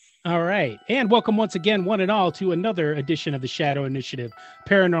All right. And welcome once again, one and all, to another edition of the Shadow Initiative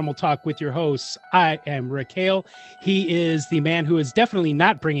Paranormal Talk with your hosts. I am Rick Hale. He is the man who is definitely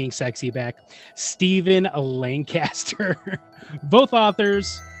not bringing sexy back, Stephen Lancaster. Both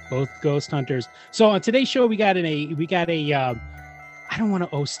authors, both ghost hunters. So on today's show, we got a I don't want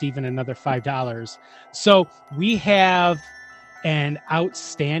to owe Stephen another $5. So we have an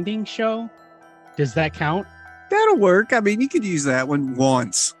outstanding show. Does that count? That'll work. I mean, you could use that one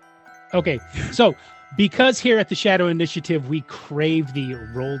once. Okay, so because here at the Shadow Initiative, we crave the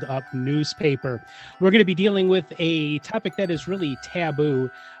rolled up newspaper, we're going to be dealing with a topic that is really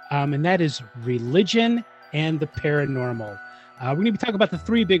taboo, and that is religion and the paranormal. We're going to be talking about the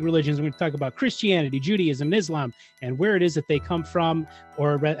three big religions. We're going to talk about Christianity, Judaism, and Islam, and where it is that they come from,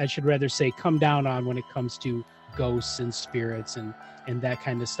 or I should rather say come down on when it comes to ghosts and spirits and that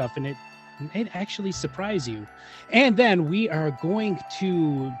kind of stuff. And it actually surprise you. And then we are going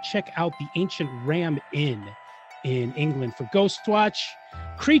to check out the ancient Ram Inn in England for Ghost Watch.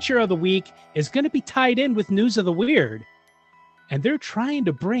 Creature of the Week is going to be tied in with News of the Weird. And they're trying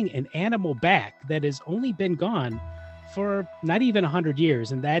to bring an animal back that has only been gone for not even 100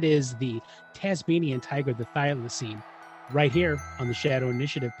 years. And that is the Tasmanian tiger, the thylacine, right here on the Shadow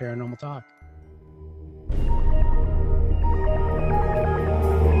Initiative Paranormal Talk.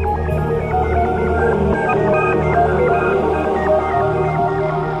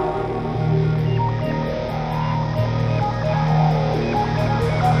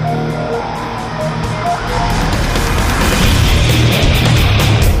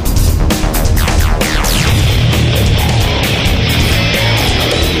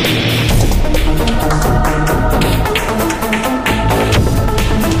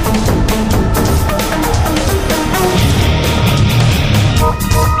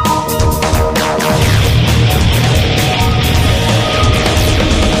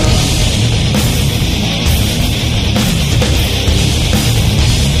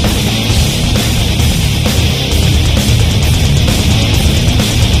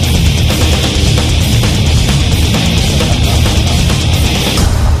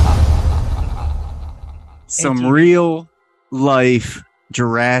 Some real life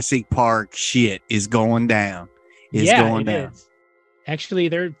Jurassic Park shit is going down. Going down. Is. Actually,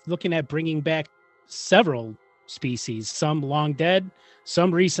 they're looking at bringing back several species, some long dead,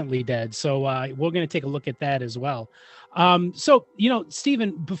 some recently dead. So we're going to take a look at that as well. So,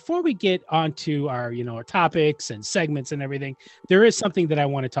 Stephen, before we get onto our, our topics and segments and everything, there is something that I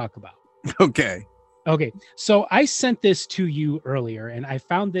want to talk about. Okay, so I sent this to you earlier, and I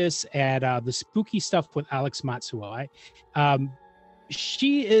found this at the Spooky Stuff with Alex Matsuo.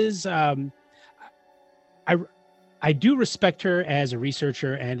 She is, I do respect her as a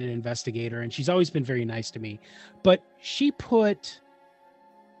researcher and an investigator, and she's always been very nice to me. But she put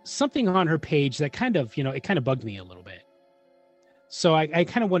something on her page that kind of, it kind of bugged me a little bit. So I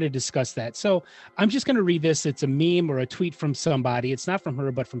kind of want to discuss that. So I'm just going to read this. It's a meme or a tweet from somebody. It's not from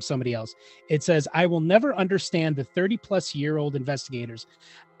her, but from somebody else. It says, "I will never understand the 30-plus-year-old investigators."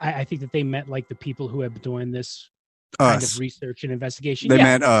 I think that they meant like the people who have been doing this kind of research and investigation. They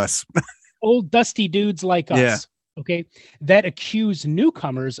meant us. Old dusty dudes like us. Yeah. Okay. That accuse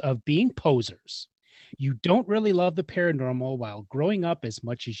newcomers of being posers. You don't really love the paranormal while growing up as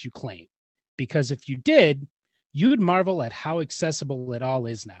much as you claim. Because if you did, you'd marvel at how accessible it all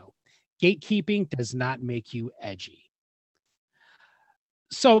is now. Gatekeeping does not make you edgy.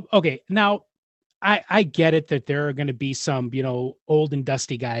 So, okay, now I get it that there are going to be some, old and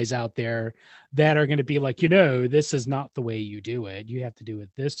dusty guys out there that are going to be like, this is not the way you do it. You have to do it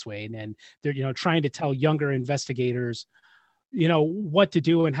this way. And then they're, trying to tell younger investigators, what to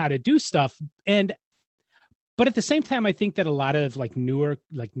do and how to do stuff. But at the same time, I think that a lot of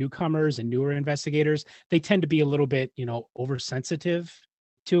newcomers and newer investigators, they tend to be a little bit, oversensitive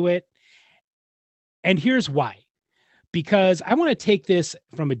to it. And here's why. Because I want to take this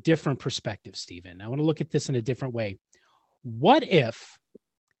from a different perspective, Stephen. I want to look at this in a different way. What if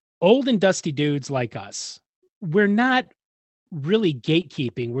old and dusty dudes like us, we're not really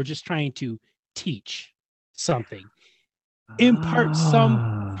gatekeeping, we're just trying to teach something, impart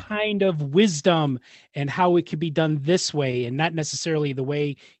some kind of wisdom and how it could be done this way and not necessarily the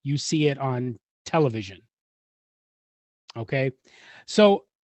way you see it on television. Okay. So,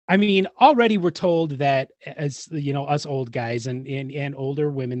 I mean, already we're told that as us old guys and older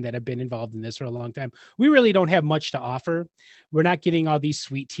women that have been involved in this for a long time, we really don't have much to offer. We're not getting all these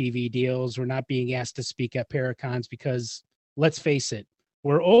sweet TV deals. We're not being asked to speak at Paracons because let's face it,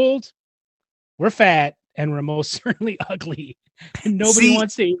 we're old, we're fat, and we're most certainly ugly. And nobody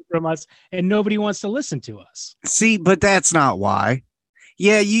wants to hear from us, and nobody wants to listen to us. See, but that's not why.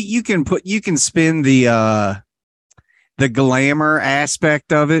 Yeah, you can spin the glamour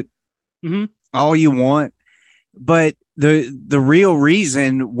aspect of it Hmm. all you want, but the real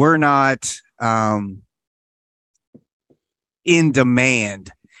reason we're not in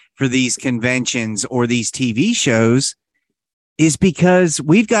demand for these conventions or these TV shows is because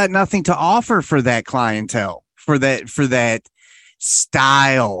we've got nothing to offer for that clientele, for that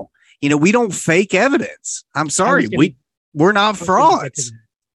style. You know, we don't fake evidence. I'm I sorry, was gonna we're not I was gonna get to frauds. that.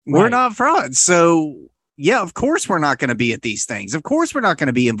 We're Right. not frauds. So yeah, of course we're not going to be at these things. Of course we're not going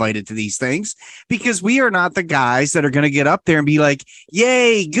to be invited to these things because we are not the guys that are going to get up there and be like,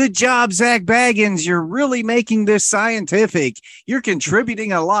 "Yay, good job, Zach Baggins. You're really making this scientific. You're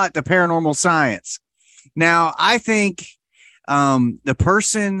contributing a lot to paranormal science." Now, I think the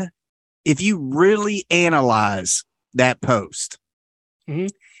person, if you really analyze that post, Hmm.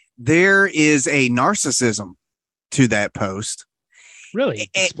 there is a narcissism to that post. Really?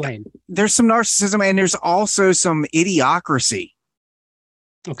 Explain. There's some narcissism and there's also some idiocracy.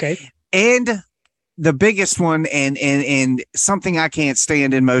 Okay. And the biggest one, and something I can't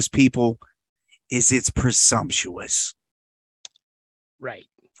stand in most people, is it's presumptuous. Right.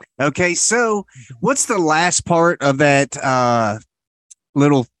 Okay, so what's the last part of that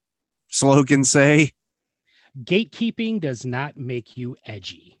little slogan say? Gatekeeping does not make you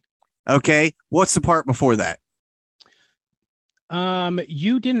edgy. Okay, what's the part before that?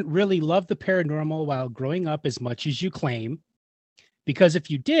 You didn't really love the paranormal while growing up as much as you claim, because if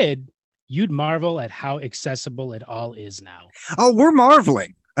you did, you'd marvel at how accessible it all is now. Oh, we're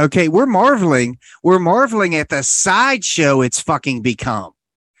marveling. Okay, we're marveling. We're marveling at the sideshow it's fucking become.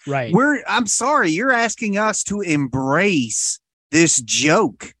 Right. I'm sorry, you're asking us to embrace this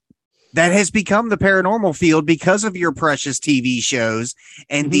joke that has become the paranormal field because of your precious TV shows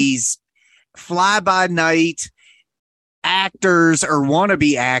and Hmm. these fly by night actors or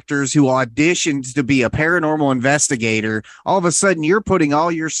wannabe actors who auditioned to be a paranormal investigator. All of a sudden, you're putting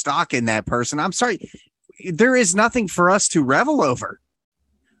all your stock in that person. I'm sorry, there is nothing for us to revel over.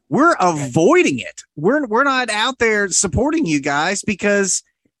 We're Right. avoiding it. We're not out there supporting you guys because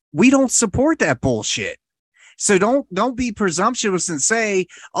we don't support that bullshit. So don't be presumptuous and say,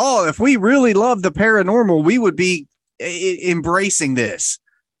 "Oh, if we really love the paranormal, we would be embracing this."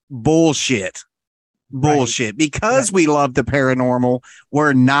 Bullshit. Right. Bullshit. Because Right. we love the paranormal,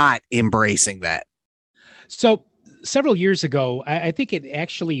 we're not embracing that. So several years ago, I think it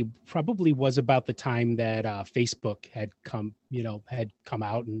actually probably was about the time that Facebook had come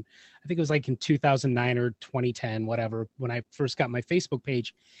out, and I think it was like in 2009 or 2010, whatever, when I first got my Facebook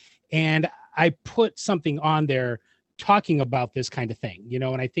page, and I put something on there talking about this kind of thing,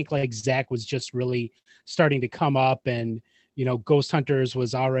 and I think like Zach was just really starting to come up, and Ghost Hunters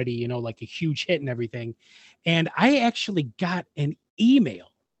was already, like a huge hit and everything. And I actually got an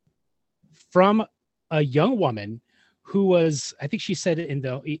email from a young woman who was, I think she said it in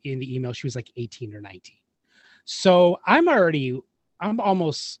the email, she was like 18 or 19. So I'm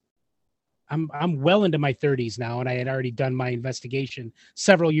almost I'm well into my 30s now, and I had already done my investigation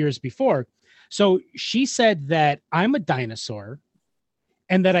several years before. So she said that I'm a dinosaur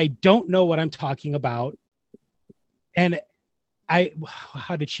and that I don't know what I'm talking about. And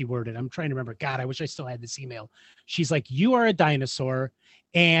how did she word it? I'm trying to remember. God, I wish I still had this email. She's like, you are a dinosaur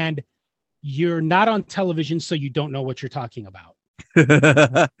and you're not on television, so you don't know what you're talking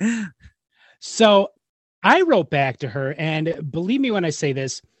about. So I wrote back to her, and believe me when I say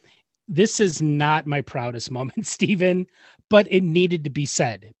this, this is not my proudest moment, Stephen, but it needed to be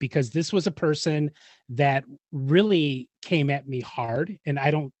said because this was a person that really came at me hard, and I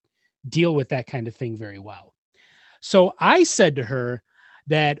don't deal with that kind of thing very well. So I said to her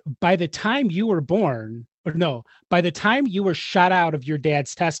that by the time you were born, or no, by the time you were shot out of your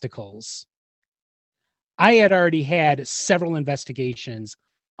dad's testicles, I had already had several investigations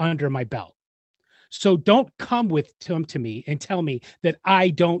under my belt. So don't come to me and tell me that I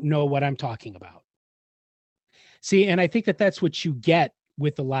don't know what I'm talking about. See, and I think that that's what you get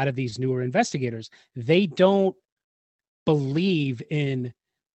with a lot of these newer investigators. They don't believe in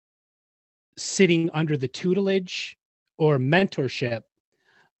sitting under the tutelage or mentorship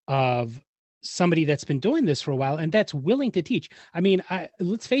of somebody that's been doing this for a while and that's willing to teach. I mean,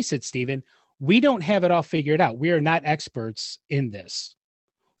 let's face it, Stephen, we don't have it all figured out. We are not experts in this.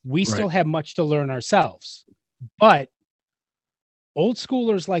 We Right. still have much to learn ourselves. But old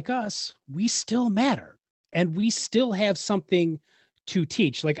schoolers like us, we still matter and we still have something to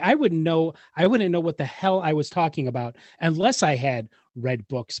teach. Like I wouldn't know what the hell I was talking about unless I had read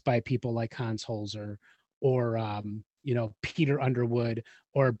books by people like Hans Holzer or Peter Underwood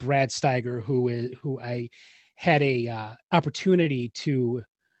or Brad Steiger, who had a opportunity to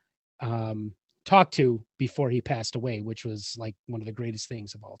um, talk to before he passed away, which was like one of the greatest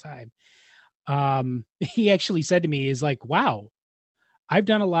things of all time. He actually said to me, "Is like, wow, I've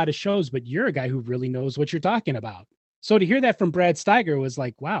done a lot of shows, but you're a guy who really knows what you're talking about." So to hear that from Brad Steiger was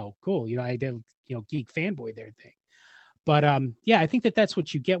like, wow, cool. I did, geek fanboy there thing. But yeah, I think that that's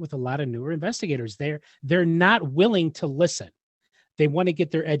what you get with a lot of newer investigators. They're not willing to listen. They want to get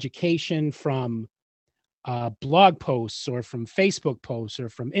their education from blog posts or from Facebook posts or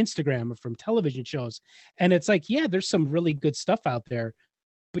from Instagram or from television shows. And it's like, yeah, there's some really good stuff out there,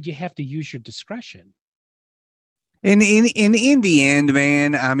 but you have to use your discretion. And in the end,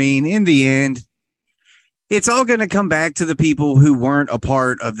 man, I mean, in the end, it's all going to come back to the people who weren't a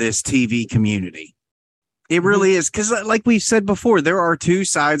part of this TV community. It really is. Because like we've said before, there are two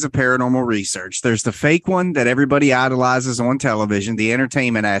sides of paranormal research. There's the fake one that everybody idolizes on television, the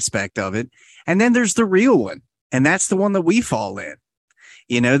entertainment aspect of it. And then there's the real one. And that's the one that we fall in.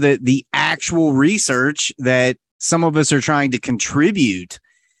 The actual research that some of us are trying to contribute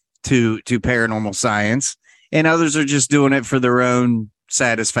to paranormal science, and others are just doing it for their own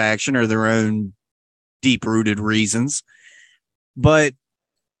satisfaction or their own deep-rooted reasons. But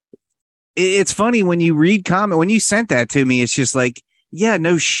it's funny when you read comment, when you sent that to me, it's just like, yeah,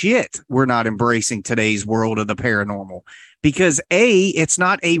 no shit. We're not embracing today's world of the paranormal because it's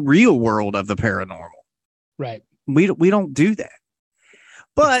not a real world of the paranormal. Right. We don't do that.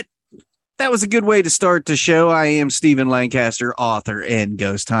 But that was a good way to start the show. I am Stephen Lancaster, author and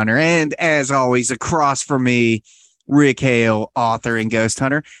ghost hunter. And as always, across from me, Rick Hale, author and ghost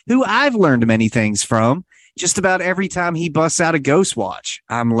hunter, who I've learned many things from. Just about every time he busts out a ghost watch,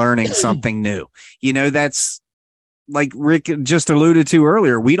 I'm learning something new. That's like Rick just alluded to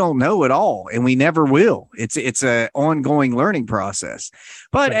earlier. We don't know it all, and we never will. It's a ongoing learning process.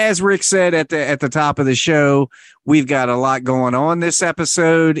 But as Rick said at the top of the show, we've got a lot going on this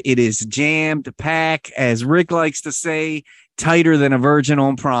episode. It is jammed packed, as Rick likes to say, tighter than a virgin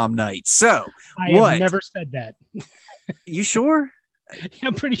on prom night. So I have never said that. You sure?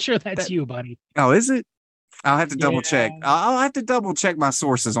 I'm pretty sure that's you, buddy. Oh, is it? I'll have to double check. I'll have to double check my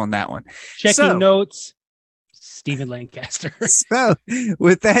sources on that one. Checking notes, Stephen Lancaster. So,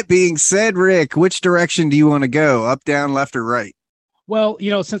 with that being said, Rick, which direction do you want to go? Up, down, left, or right? Well,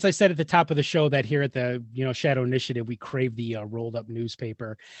 since I said at the top of the show that here at the, Shadow Initiative, we crave the rolled up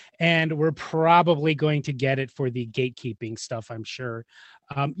newspaper, and we're probably going to get it for the gatekeeping stuff, I'm sure.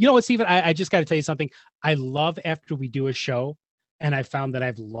 What, Stephen, I just got to tell you something. I love after we do a show and I found that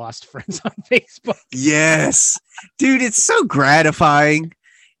I've lost friends on Facebook. Yes, dude, it's so gratifying.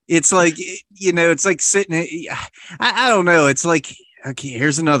 It's like, it's like sitting, I don't know. It's like, okay,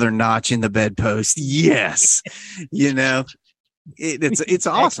 here's another notch in the bedpost. Yes. It's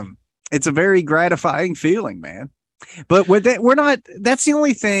awesome. It's a very gratifying feeling, man. But with that, that's the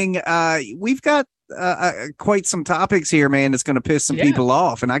only thing. We've got quite some topics here, man. That's going to piss some people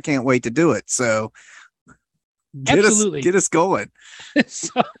off, and I can't wait to do it. So get us going.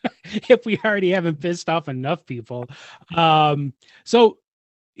 So, if we already haven't pissed off enough people. So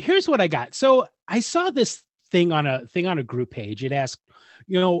here's what I got. So I saw this thing on a group page. It asked,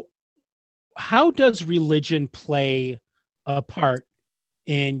 how does religion play a part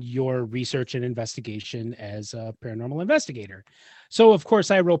in your research and investigation as a paranormal investigator? So of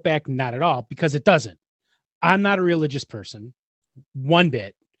course I wrote back, not at all, because it doesn't. I'm not a religious person one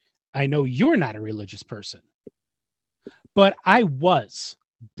bit. I know you're not a religious person, but I was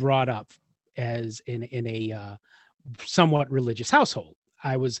brought up as in a somewhat religious household.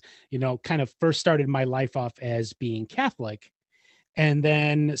 I was, kind of first started my life off as being Catholic, and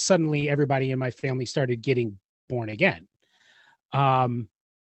then suddenly everybody in my family started getting born again.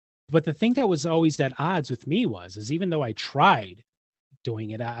 But the thing that was always at odds with me is even though I tried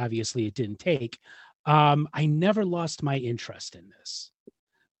doing it, obviously it didn't take. I never lost my interest in this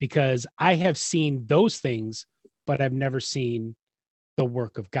because I have seen those things, but I've never seen the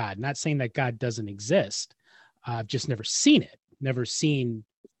work of God. Not saying that God doesn't exist. I've just never seen it, never seen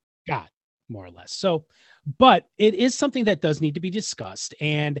God, more or less. So, but it is something that does need to be discussed.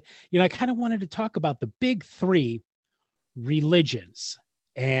 And, I kind of wanted to talk about the big three religions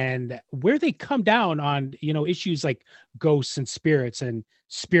and where they come down on, issues like ghosts and spirits and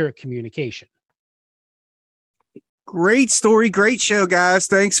spirit communication. Great story. Great show, guys.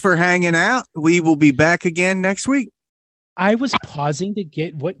 Thanks for hanging out. We will be back again next week. I was pausing to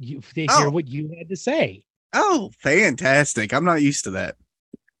get hear what you had to say. Oh, fantastic. I'm not used to that.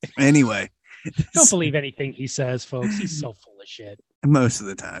 Anyway. Don't believe anything he says, folks. He's so full of shit. Most of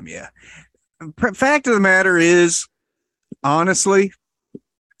the time, yeah. Fact of the matter is, honestly,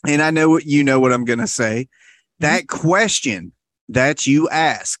 and I know what I'm going to say, That question that you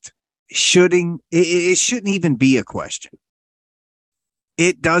asked it shouldn't even be a question.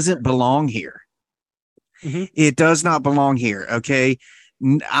 It doesn't belong here. It does not belong here. Okay.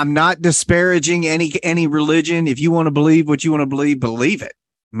 I'm not disparaging any religion. If you want to believe what you want to believe it.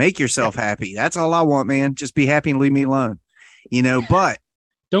 Make yourself happy. That's all I want, man. Just be happy and leave me alone. But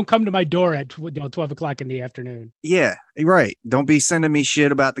don't come to my door at 12 o'clock in the afternoon. Yeah, right. Don't be sending me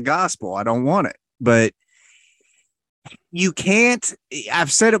shit about the gospel. I don't want it. But you can't,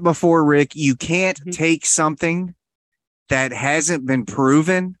 I've said it before, Rick, you can't take something that hasn't been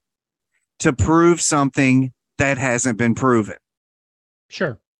proven to prove something that hasn't been proven.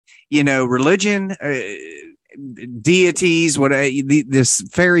 Sure. Religion, deities, this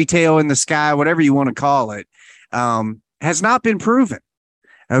fairy tale in the sky, whatever you want to call it, has not been proven.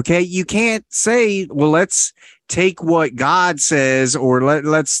 Okay. You can't say, well, let's take what God says, or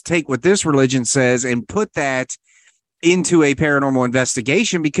let's take what this religion says and put that into a paranormal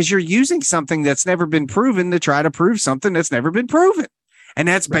investigation, because you're using something that's never been proven to try to prove something that's never been proven. And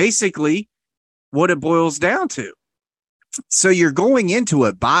that's basically what it boils down to. So you're going into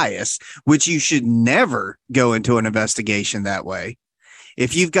a bias, which you should never go into an investigation that way.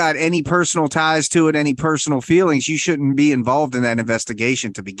 If you've got any personal ties to it, any personal feelings, you shouldn't be involved in that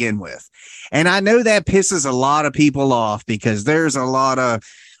investigation to begin with. And I know that pisses a lot of people off, because there's a lot of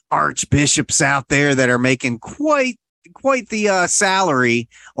archbishops out there that are making quite the salary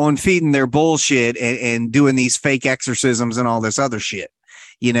on feeding their bullshit and doing these fake exorcisms and all this other shit.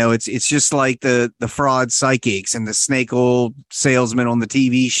 It's just like the fraud psychics and the snake oil salesmen on the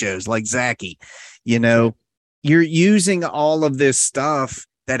TV shows like Zachy. You're using all of this stuff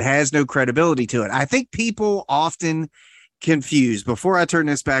that has no credibility to it. I think people often confuse, before I turn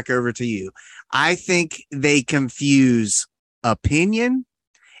this back over to you, I think they confuse opinion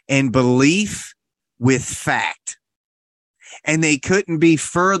and belief with fact. And they couldn't be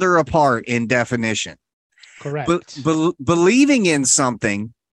further apart in definition. Correct. But believing in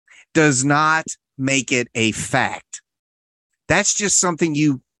something does not make it a fact. That's just something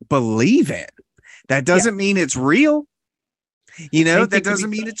you believe in. That doesn't mean it's real. That doesn't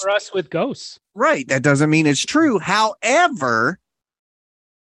mean it's for us with ghosts. Right. That doesn't mean it's true. However,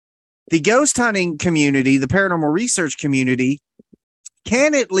 the ghost hunting community, the paranormal research community,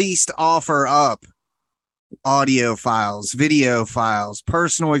 can at least offer up audio files, video files,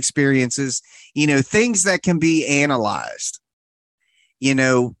 personal experiences, things that can be analyzed,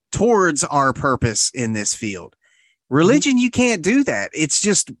 towards our purpose in this field. Religion, you can't do that. It's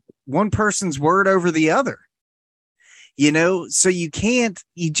just one person's word over the other, so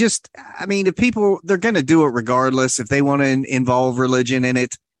if people, they're going to do it regardless. If they want to involve religion in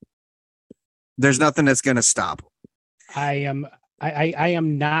it, there's nothing that's going to stop them. I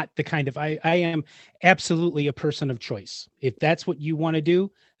am not the kind of, I am absolutely a person of choice. If that's what you want to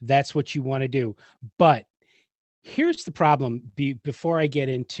do, that's what you want to do. But here's the problem before I get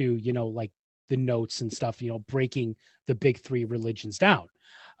into, like the notes and stuff, breaking the big three religions down.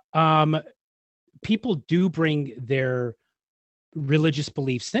 People do bring their religious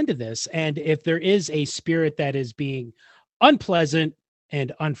beliefs into this. And if there is a spirit that is being unpleasant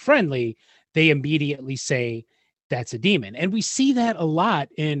and unfriendly, they immediately say that's a demon. And we see that a lot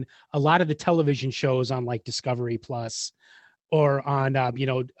in a lot of the television shows on like Discovery Plus or on,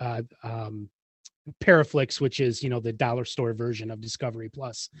 Paraflix, which is, the dollar store version of Discovery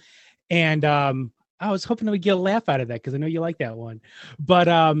Plus. And I was hoping we'd get a laugh out of that, because I know you like that one. But,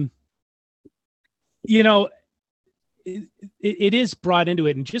 it is brought into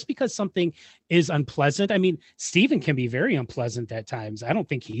it. And just because something is unpleasant, I mean, Stephen can be very unpleasant at times. I don't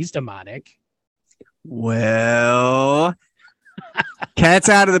think he's demonic. Well, cat's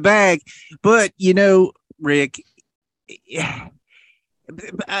out of the bag. But, Rick,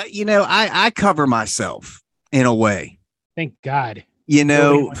 I cover myself in a way. Thank God. Back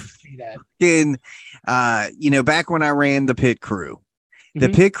when I ran the pit crew, the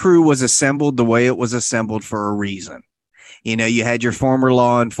pit crew was assembled the way it was assembled for a reason. You had your former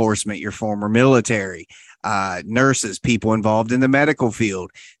law enforcement, your former military, nurses, people involved in the medical field,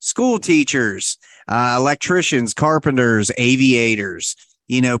 school teachers, electricians, carpenters, aviators,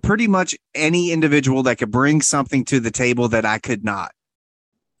 pretty much any individual that could bring something to the table that I could not.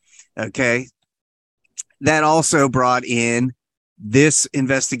 Okay. That also brought in, this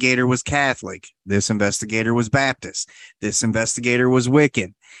investigator was Catholic. This investigator was Baptist. This investigator was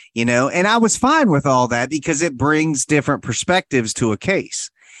Wiccan, and I was fine with all that because it brings different perspectives to a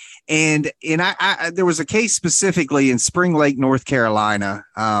case. And I there was a case specifically in Spring Lake, North Carolina,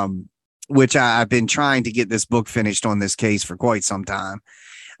 which I've been trying to get this book finished on this case for quite some time.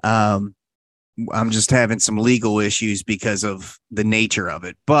 I'm just having some legal issues because of the nature of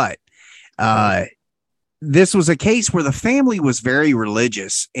it. But Right. this was a case where the family was very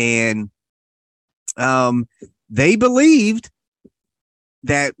religious, and um, they believed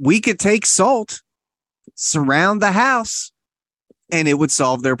that we could take salt, surround the house, and it would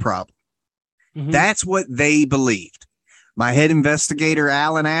solve their problem. Mm-hmm. That's what they believed. My head investigator,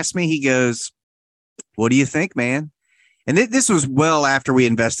 Alan, asked me, he goes, "What do you think, man?" And this was well after we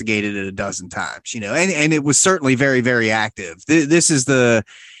investigated it a dozen times, and it was certainly very, very active. This is the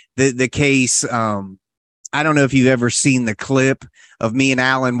case. I don't know if you've ever seen the clip of me and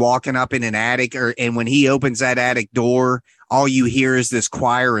Alan walking up in an attic, and when he opens that attic door, all you hear is this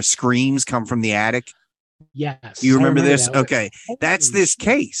choir of screams come from the attic. You Yes, I remember remember this? that. I was like, Okay. That's holy this shit.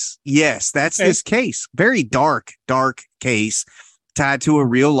 case. Yes, that's Okay. this case. Very dark, dark case tied to a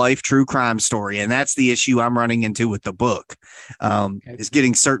real life true crime story. And that's the issue I'm running into with the book, Okay. is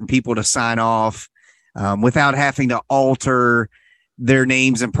getting certain people to sign off without having to alter their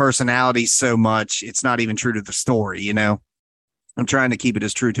names and personalities so much. It's not even true to the story, I'm trying to keep it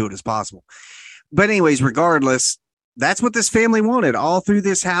as true to it as possible. But anyways, regardless, that's what this family wanted. All through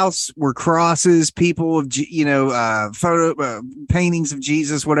this house were crosses, people of, photo paintings of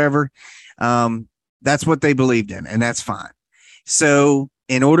Jesus, whatever. That's what they believed in, and that's fine. So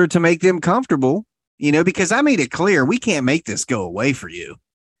in order to make them comfortable, because I made it clear, we can't make this go away for you.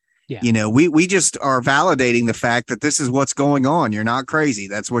 Yeah. We just are validating the fact that this is what's going on. You're not crazy.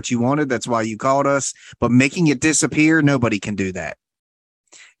 That's what you wanted. That's why you called us. But making it disappear, nobody can do that.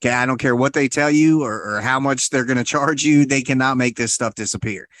 Okay, I don't care what they tell you or how much they're going to charge you. They cannot make this stuff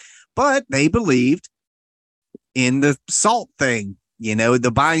disappear. But they believed in the salt thing,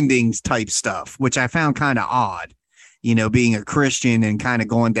 the bindings type stuff, which I found kind of odd, being a Christian and kind of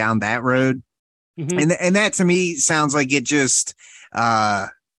going down that road. Mm-hmm. And that to me sounds like it just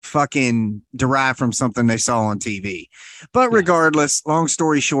fucking derived from something they saw on TV. But Yeah. regardless, long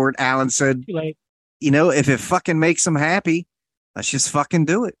story short, Alan said, Too late. if it fucking makes them happy, let's just fucking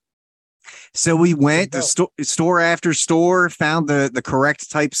do it. So we went to store after store, found the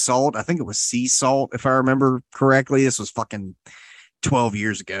correct type salt. I think it was sea salt, if I remember correctly. This was fucking 12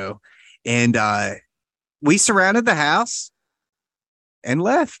 years ago. And we surrounded the house and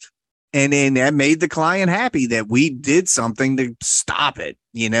left. And then that made the client happy that we did something to stop it,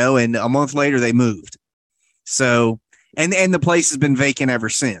 and a month later they moved. So, and the place has been vacant ever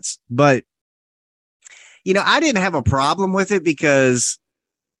since. But, I didn't have a problem with it because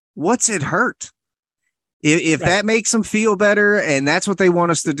what's it hurt? If Right. that makes them feel better and that's what they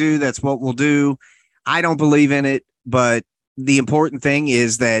want us to do, that's what we'll do. I don't believe in it, but the important thing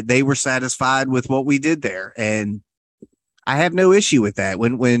is that they were satisfied with what we did there. And I have no issue with that.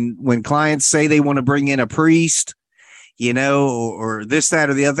 When clients say they want to bring in a priest, or this,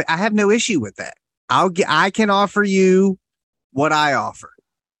 that, or the other, I have no issue with that. I can offer you what I offer.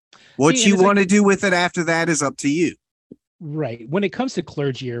 What See, you want to do with it after that is up to you. Right. When it comes to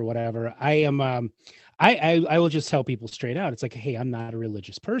clergy or whatever, I am I will just tell people straight out. It's like, hey, I'm not a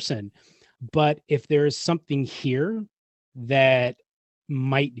religious person, but if there's something here that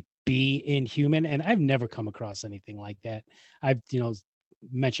might be inhuman, and I've never come across anything like that. I've,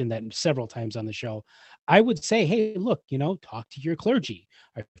 mentioned that several times on the show. I would say, hey, look, talk to your clergy.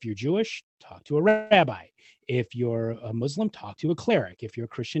 If you're Jewish, talk to a rabbi. If you're a Muslim, talk to a cleric. If you're a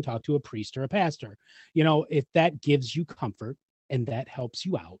Christian, talk to a priest or a pastor. If that gives you comfort and that helps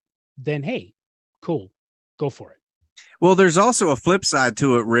you out, then hey, cool, go for it. Well, there's also a flip side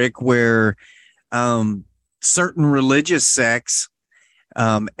to it, Rick, where certain religious sects,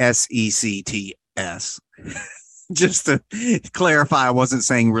 sects, just to clarify, I wasn't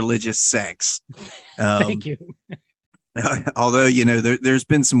saying religious sects. Thank you. Although, there's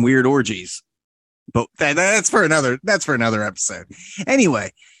been some weird orgies, but that's for another episode.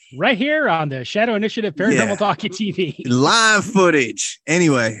 Anyway, right here on the Shadow Initiative Paranormal Talking TV. Live footage.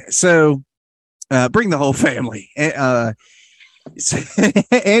 Anyway, so bring the whole family.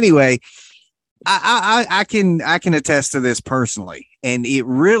 Anyway, I can attest to this personally, and it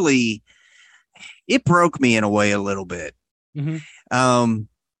broke me in a way a little bit. Mm-hmm.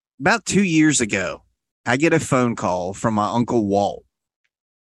 About 2 years ago, I get a phone call from my Uncle Walt.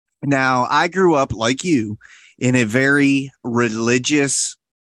 Now, I grew up like you in a very religious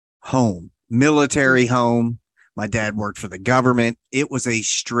home, military home. My dad worked for the government. It was a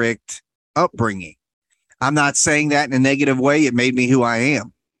strict upbringing. I'm not saying that in a negative way. It made me who I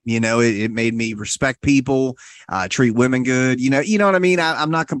am. It made me respect people, treat women good. You know what I mean?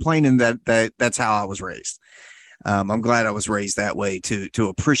 I'm not complaining that's how I was raised. I'm glad I was raised that way to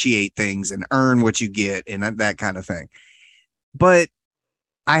appreciate things and earn what you get and that kind of thing. But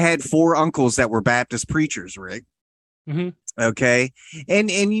I had 4 uncles that were Baptist preachers, Rick. Mm-hmm. Okay. And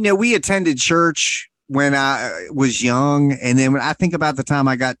we attended church when I was young. And then when I think about the time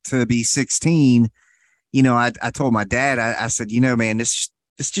I got to be 16, I told my dad, I said, man, this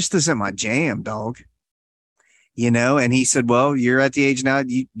just isn't my jam, dog. And he said, well, you're at the age now.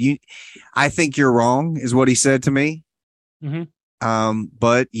 I think you're wrong, is what he said to me. Mm-hmm.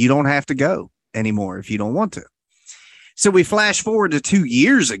 But you don't have to go anymore if you don't want to. So we flash forward to 2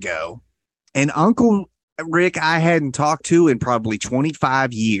 years ago, and Uncle Rick, I hadn't talked to in probably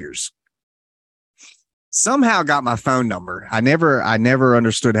 25 years. Somehow got my phone number. I never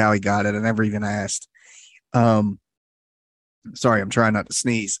understood how he got it. I never even asked. Sorry, I'm trying not to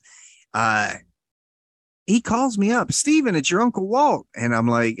sneeze. He calls me up, Steven, it's your Uncle Walt. And I'm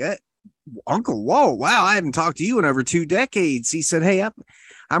like, Uncle Walt, wow, I haven't talked to you in over 2 decades. He said, hey,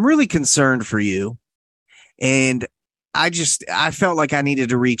 I'm really concerned for you. And I felt like I needed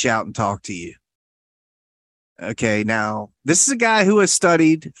to reach out and talk to you. Okay, now this is a guy who has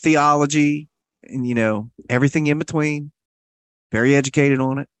studied theology and, everything in between, very educated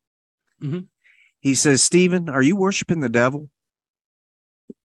on it. Mm-hmm. He says, Stephen, are you worshiping the devil?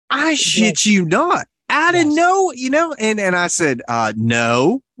 I shit you not. I didn't know, and I said,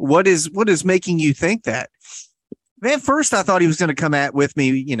 no. What is making you think that? At first, I thought he was going to come at with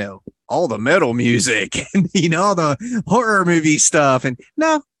me, all the metal music and, all the horror movie stuff. And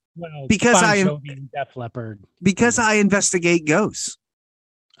no, Well, because Bon Jovi and Def Leppard. because I investigate ghosts.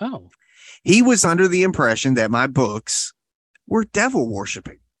 Oh, He was under the impression that my books were devil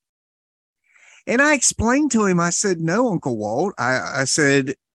worshiping. And I explained to him, I said, no, Uncle Walt. I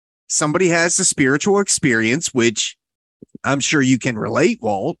said, somebody has a spiritual experience, which I'm sure you can relate,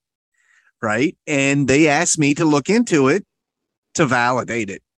 Walt, right? And they asked me to look into it to validate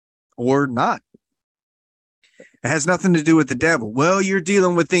it or not. It has nothing to do with the devil. Well, you're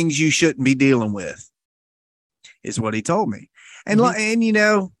dealing with things you shouldn't be dealing with, is what he told me. And,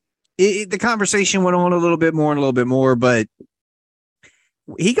 the conversation went on a little bit more, but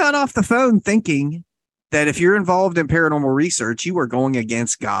he got off the phone thinking that if you're involved in paranormal research, you are going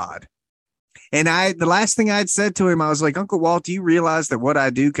against God. And the last thing I'd said to him, I was like, Uncle Walt, do you realize that what I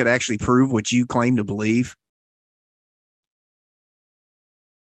do could actually prove what you claim to believe?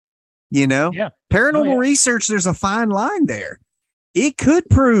 yeah. Paranormal research, there's a fine line there. It could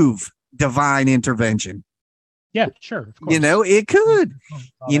prove divine intervention. Yeah, sure. Of course. It could,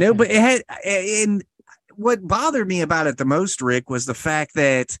 but it had, and what bothered me about it the most, Rick, was the fact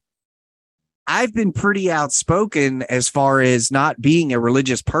that I've been pretty outspoken as far as not being a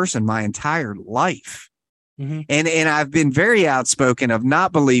religious person my entire life. Mm-hmm. And I've been very outspoken of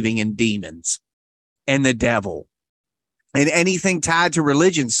not believing in demons and the devil and anything tied to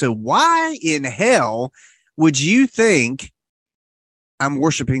religion. So why in hell would you think I'm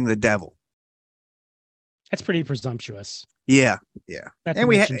worshiping the devil? That's pretty presumptuous. Yeah. That's and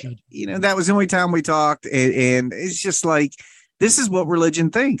we had, that was the only time we talked. And it's just like, this is what religion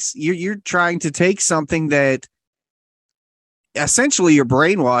thinks. You're trying to take something that essentially you're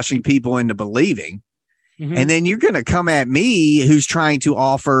brainwashing people into believing. Mm-hmm. And then you're going to come at me who's trying to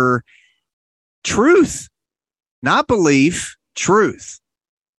offer truth, not belief, truth.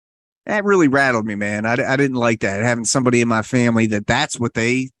 That really rattled me, man. I didn't like that. Having somebody in my family that's what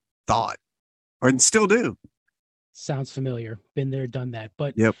they thought or still do. Sounds familiar. Been there, done that.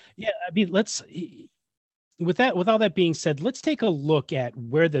 But yep. Yeah, I mean, with all that being said, let's take a look at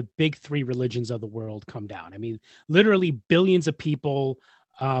where the big 3 religions of the world come down. I mean, literally billions of people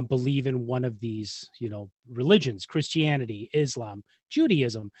believe in one of these, religions: Christianity, Islam,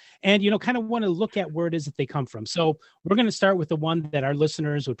 Judaism, and, kind of want to look at where it is that they come from. So we're going to start with the one that our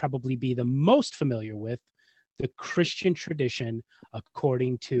listeners would probably be the most familiar with, the Christian tradition,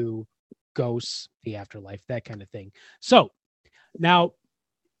 according to ghosts, the afterlife, that kind of thing. So now,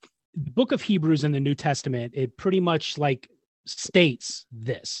 the book of Hebrews in the New Testament, it pretty much states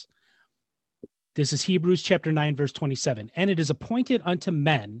this. This is Hebrews chapter 9, verse 27. And it is appointed unto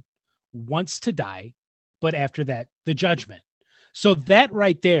men once to die, but after that, the judgment. So that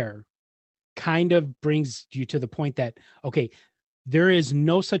right there kind of brings you to the point that, okay, there is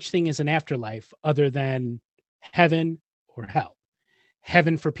no such thing as an afterlife other than heaven or hell.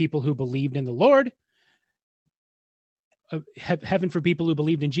 Heaven for people who believed in the Lord, heaven for people who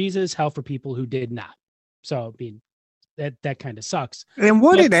believed in Jesus, hell for people who did not. So, I mean, that kind of sucks. And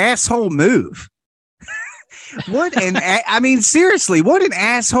what an asshole move. Seriously, what an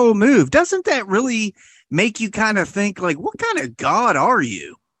asshole move. Doesn't that really make you kind of think, like, what kind of God are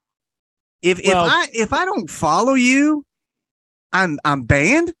you? If I don't follow you, I'm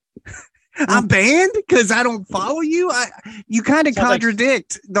banned. I'm banned because I don't follow you. You kind of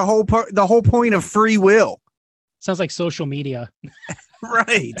contradict the whole point of free will. Sounds like social media.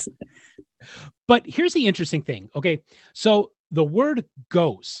 Right. But here's the interesting thing. Okay. So the word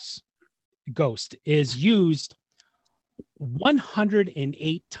ghost is used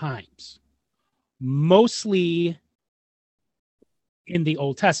 108 times, mostly in the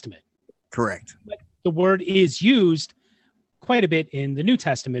Old Testament. Correct. But the word is used quite a bit in the New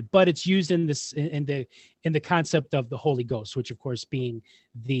Testament, but it's used in the concept of the Holy Ghost, which of course being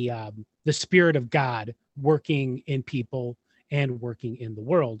the Spirit of God working in people and working in the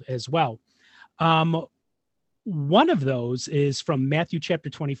world as well. One of those is from Matthew chapter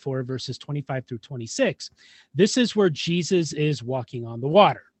 24, verses 25 through 26. This is where Jesus is walking on the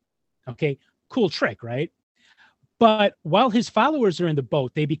water. Okay, cool trick, right? But while his followers are in the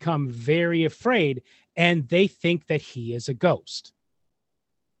boat, they become very afraid and they think that he is a ghost.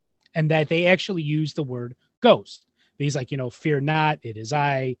 And that they actually use the word ghost. He's like, fear not, it is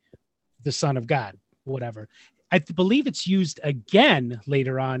I, the Son of God, whatever. I believe it's used again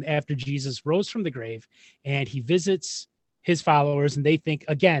later on after Jesus rose from the grave and he visits his followers and they think,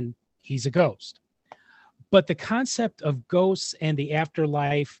 again, he's a ghost. But the concept of ghosts and the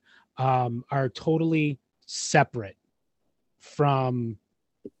afterlife are totally separate from,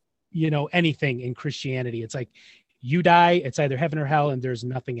 anything in Christianity. It's like you die, it's either heaven or hell, and there's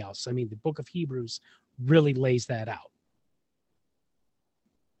nothing else. I mean, the book of Hebrews really lays that out.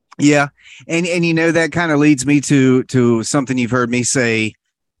 Yeah. And that kind of leads me to something you've heard me say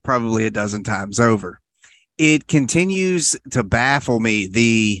probably a dozen times over. It continues to baffle me,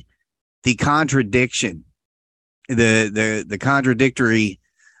 the contradiction, the contradictory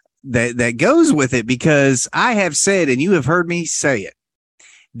that goes with it, because I have said, and you have heard me say it,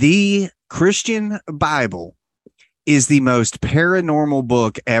 the Christian Bible is the most paranormal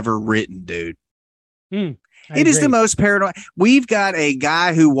book ever written, dude. It is the most paranormal. We've got a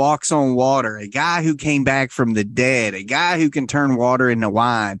guy who walks on water, a guy who came back from the dead, a guy who can turn water into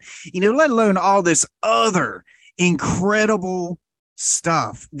wine, let alone all this other incredible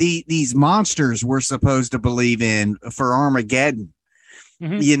stuff. These monsters we're supposed to believe in for Armageddon.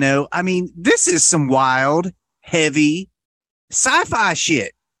 Mm-hmm. I mean, this is some wild, heavy sci-fi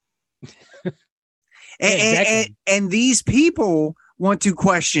shit. Exactly. and these people want to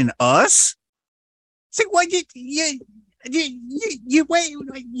question us. It's like, what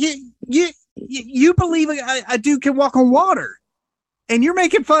you believe a dude can walk on water, and you're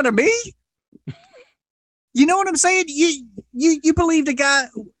making fun of me? You know what I'm saying? You believe the guy?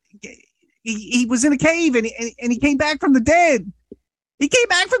 He was in a cave and he came back from the dead. He came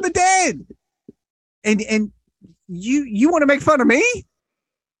back from the dead, and you want to make fun of me?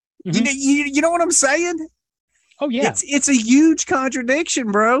 Mm-hmm. You know what I'm saying? Oh yeah, it's a huge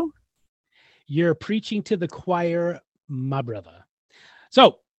contradiction, bro. You're preaching to the choir, my brother.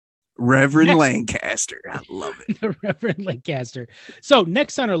 So, Reverend Lancaster, I love it. The Reverend Lancaster. So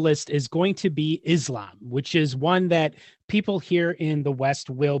next on our list is going to be Islam, which is one that people here in the West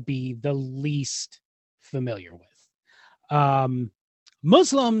will be the least familiar with.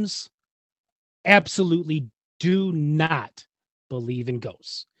 Muslims absolutely do not believe in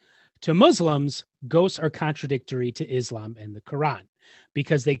ghosts. To Muslims, ghosts are contradictory to Islam and the Quran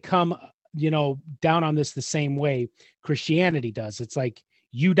because they come, down on this the same way Christianity does. It's like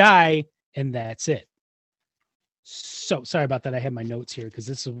you die and that's it. So sorry about that. I had my notes here because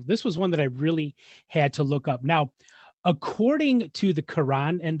this was one that I really had to look up. Now, according to the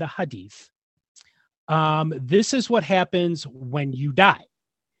Quran and the Hadith, this is what happens when you die.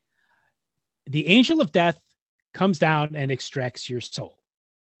 The angel of death comes down and extracts your soul.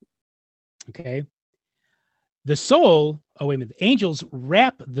 Okay. The soul, the angels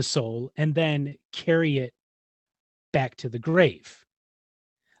wrap the soul and then carry it back to the grave.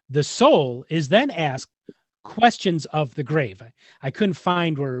 The soul is then asked questions of the grave. I couldn't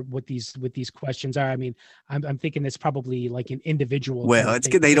find what these questions are. I mean, I'm thinking it's probably like an individual. Well, it's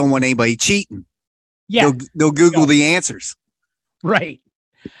good. They don't want anybody cheating. Yeah. They'll Google the answers. Right.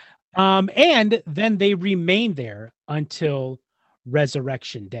 And then they remain there until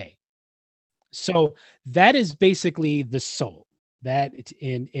resurrection day. So that is basically the soul that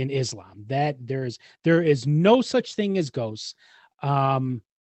in Islam, that there is no such thing as ghosts.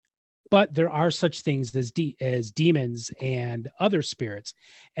 But there are such things as demons and other spirits.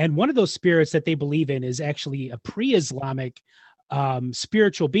 And one of those spirits that they believe in is actually a pre-Islamic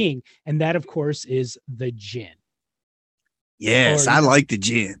spiritual being. And that, of course, is the jinn. Yes, I like the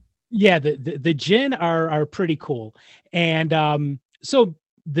jinn. Yeah, the jinn are pretty cool. And so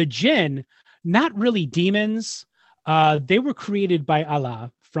the jinn, not really demons. They were created by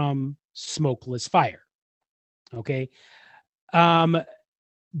Allah from smokeless fire. Okay. Um,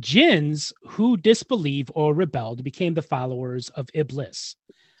 Jinns who disbelieve or rebelled became the followers of Iblis,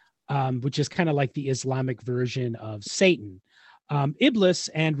 which is kind of like the Islamic version of Satan. Iblis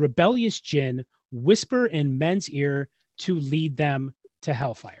and rebellious jinn whisper in men's ear to lead them to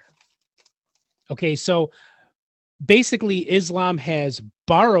hellfire. Okay, so basically, Islam has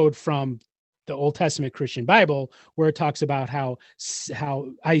borrowed from the Old Testament Christian Bible, where it talks about how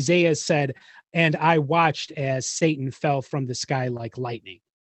Isaiah said, "And I watched as Satan fell from the sky like lightning."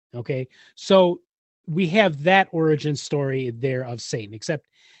 Okay, so we have that origin story there of Satan, except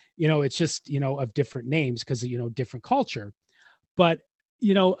it's just of different names because different culture. But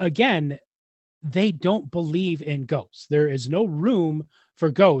again, they don't believe in ghosts. There is no room for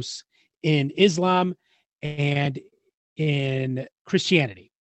ghosts in Islam and in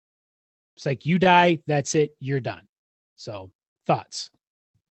Christianity. It's like you die, that's it, you're done. So, thoughts?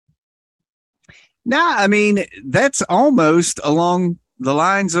 Nah, I mean, that's almost along the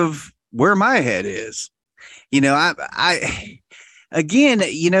lines of where my head is.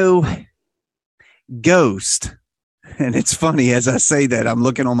 Again, ghost. And it's funny as I say that, I'm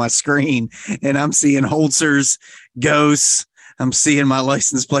looking on my screen and I'm seeing Holzer's ghosts. I'm seeing my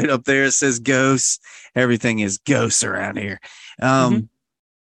license plate up there. It says ghosts. Everything is ghosts around here. Mhm.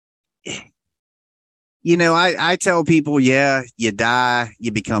 I tell people, yeah, you die,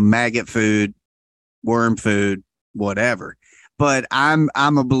 you become maggot food, worm food, whatever. But I'm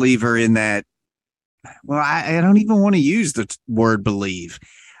a believer in that. Well, I don't even want to use the word believe.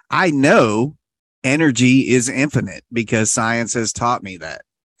 I know energy is infinite because science has taught me that.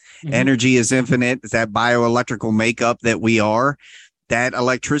 Mhm. Energy is infinite. That bioelectrical makeup that we are, that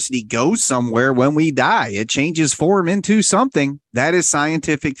electricity goes somewhere when we die. It changes form into something. That is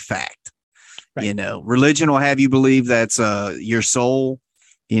scientific fact. Right. Religion will have you believe that's your soul,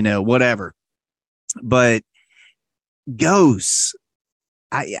 whatever. But ghosts,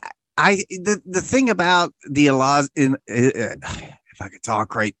 the thing about the Allah, if I could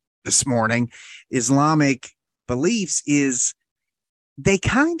talk right this morning, Islamic beliefs is they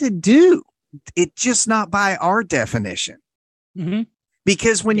kind of do. It's just not by our definition. Mhm.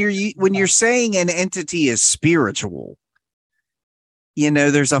 Because when Yeah. you're saying an entity is spiritual,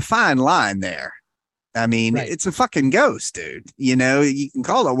 there's a fine line there. I mean, Right. it's a fucking ghost, dude. You can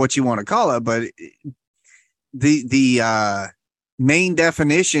call it what you want to call it, but the main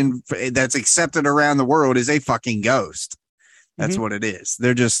definition that's accepted around the world is a fucking ghost. That's Mhm. what it is.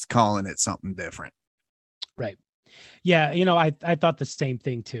 They're just calling it something different. Right. Yeah, I thought the same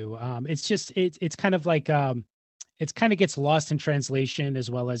thing too. It's just it's kind of like it's kind of gets lost in translation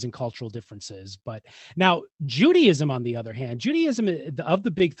as well as in cultural differences. But now Judaism, on the other hand, Judaism of the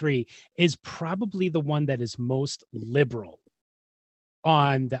big three is probably the one that is most liberal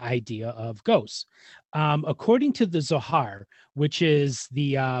on the idea of ghosts. According to the Zohar, which is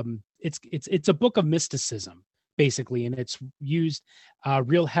the it's a book of mysticism basically, and it's used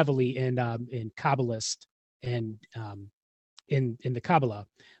real heavily in Kabbalist and in the Kabbalah,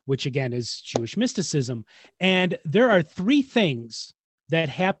 which again is Jewish mysticism. And there are three things that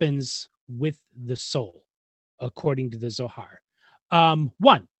happens with the soul, according to the Zohar.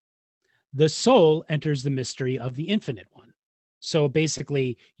 One, the soul enters the mystery of the infinite one. So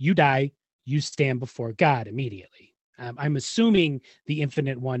basically, you die, you stand before God immediately. I'm assuming the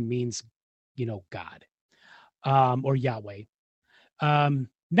infinite one means, God or Yahweh.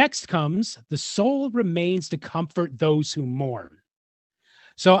 Next comes the soul remains to comfort those who mourn.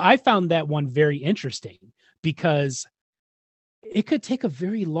 So I found that one very interesting because it could take a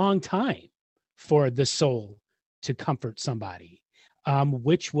very long time for the soul to comfort somebody,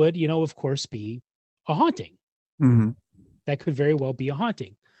 which would, of course, be a haunting. Mm-hmm. That could very well be a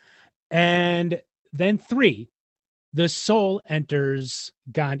haunting. And then three, the soul enters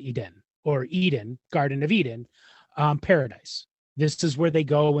Gan Eden or Eden, Garden of Eden, paradise. This is where they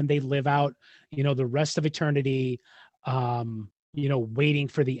go when they live out, the rest of eternity, waiting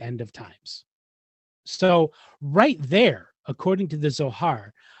for the end of times. So right there, according to the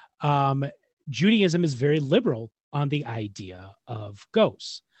Zohar, um, Judaism is very liberal on the idea of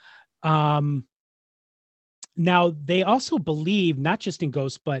ghosts. Um, Now they also believe not just in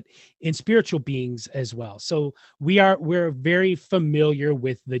ghosts, but in spiritual beings as well. So we're very familiar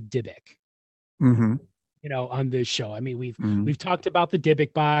with the Dybbuk, Mm-hmm. on this show. I mean, we've Mm-hmm. we've talked about the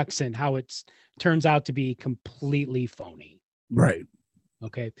Dybbuk box and how it turns out to be completely phony. Right.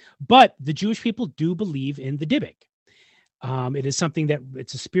 Okay, but the Jewish people do believe in the Dybbuk. It is something that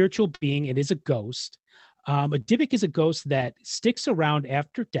it's a spiritual being. It is a ghost. A Dybbuk is a ghost that sticks around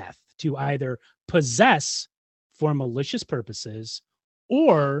after death to either possess for malicious purposes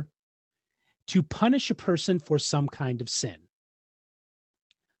or to punish a person for some kind of sin.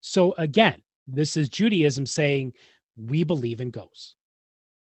 So again, this is Judaism saying we believe in ghosts.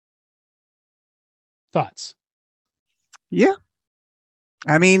 Thoughts? Yeah.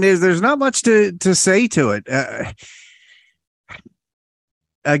 I mean, there's not much to say to it.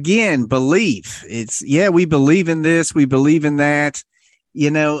 Again, belief. It's, yeah, we believe in this, we believe in that. You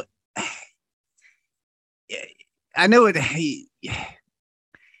know, I know it.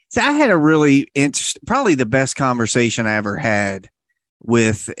 So I had a really interesting, probably the best conversation I ever had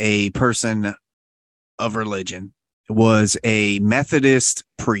with a person of religion was a Methodist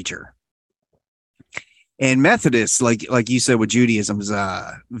preacher. And Methodists, like you said with Judaism, is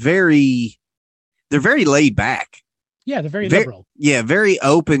they're very laid back. Yeah, they're very liberal. Yeah, very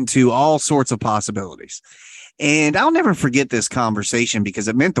open to all sorts of possibilities. And I'll never forget this conversation because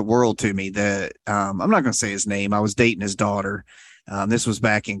it meant the world to me. That I'm not going to say his name. I was dating his daughter. This was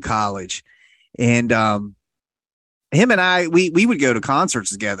back in college, and him and I, we would go to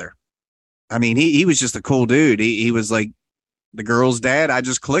concerts together. I mean, he was just a cool dude. He was like the girl's dad. I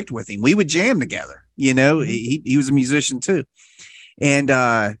just clicked with him. We would jam together. You know, he was a musician too,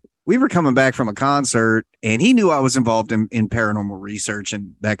 and we were coming back from a concert, and he knew I was involved in paranormal research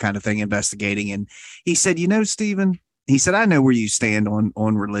and that kind of thing, investigating. And he said, "You know, Stephen," he said, "I know where you stand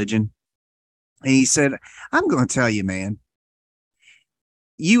on religion." And he said, "I'm going to tell you, man,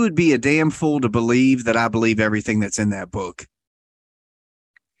 you would be a damn fool to believe that I believe everything that's in that book."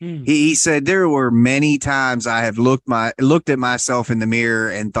 He said, "There were many times I have looked at myself in the mirror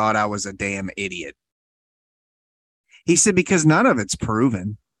and thought I was a damn idiot." He said, "Because none of it's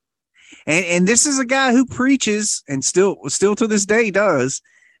proven." And this is a guy who preaches and still to this day does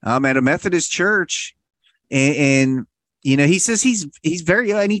at a Methodist church. And you know, he says he's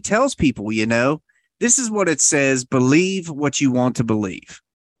very, and he tells people, you know, this is what it says. Believe what you want to believe.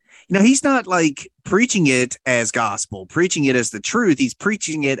 You know, he's not like preaching it as gospel, preaching it as the truth. He's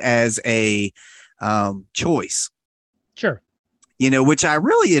preaching it as a choice. Sure. You know, which I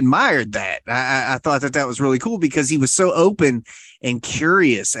really admired that. I thought that was really cool because he was so open and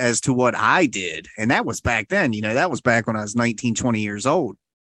curious as to what I did. And that was back then, you know, that was back when I was 19, 20 years old,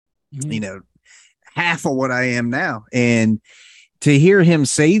 you know, half of what I am now. And to hear him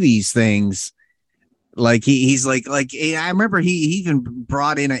say these things, like he's like, I remember he even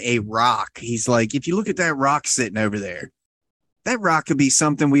brought in a rock. He's like, if you look at that rock sitting over there, that rock could be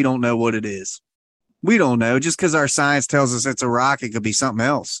something we don't know what it is. We don't know. Just because our science tells us it's a rock, it could be something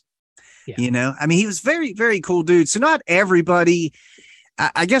else. Yeah. You know, I mean, he was very, very cool dude. So not everybody,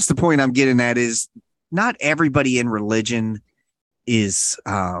 I guess the point I'm getting at is not everybody in religion is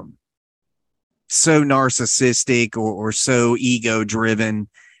so narcissistic or so ego driven.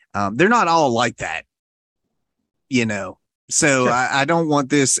 They're not all like that, you know. So sure. I don't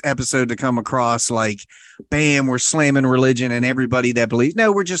want this episode to come across like, bam, we're slamming religion and everybody that believes.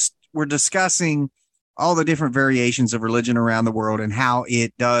 No, we're discussing all the different variations of religion around the world and how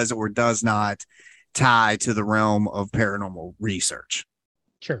it does or does not tie to the realm of paranormal research.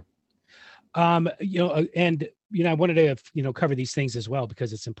 Sure. You know, and, you know, I wanted to, you know, cover these things as well,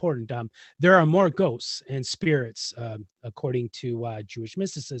 because it's important. There are more ghosts and spirits, according to Jewish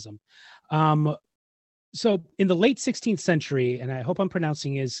mysticism. So in the late 16th century, and I hope I'm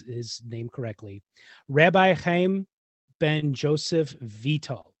pronouncing his name correctly, Rabbi Chaim ben Joseph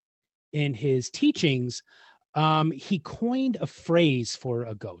Vital, in his teachings, he coined a phrase for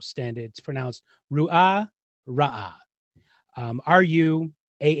a ghost, and it's pronounced Ru'ah Ra'ah, R-U-A-H-R-A-A-H.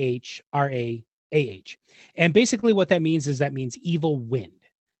 And basically what that means is evil wind.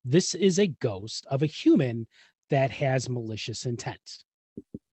 This is a ghost of a human that has malicious intent.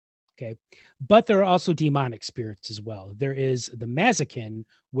 Okay. But there are also demonic spirits as well. There is the Mazakin,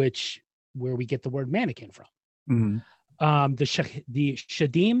 where we get the word mannequin from. Mm-hmm. The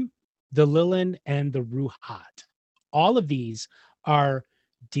Shadim, the Lilin, and the Ruhat. All of these are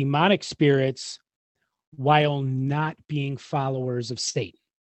demonic spirits while not being followers of Satan.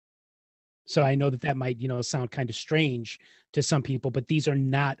 So I know that might, you know, sound kind of strange to some people, but these are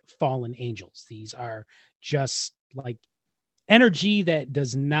not fallen angels. These are just like energy that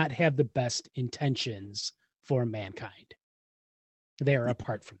does not have the best intentions for mankind. They are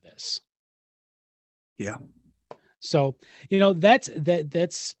apart from this. Yeah. So, you know, that's,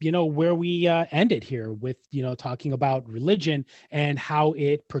 you know, where we ended here with, you know, talking about religion and how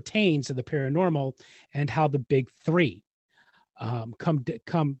it pertains to the paranormal and how the big three come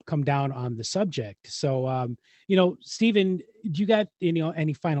down on the subject. So, you know, Stephen, do you got, you know,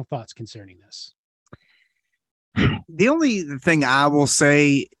 any final thoughts concerning this? The only thing I will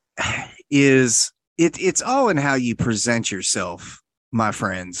say is it's all in how you present yourself, my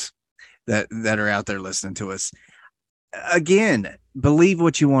friends. that are out there listening to us. Again, believe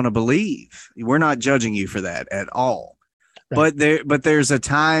what you want to believe. We're not judging you for that at all. Right. But there's a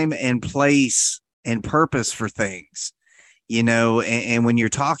time and place and purpose for things, and when you're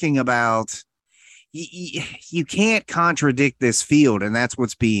talking about, you can't contradict this field, and that's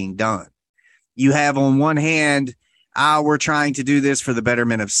what's being done. You have on one hand, we're trying to do this for the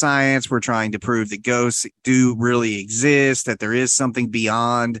betterment of science. We're trying to prove that ghosts do really exist, that there is something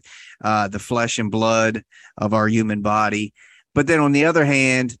beyond the flesh and blood of our human body. But then on the other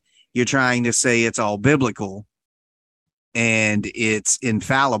hand, you're trying to say it's all biblical and it's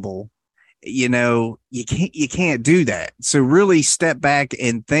infallible. You can't do that. So really step back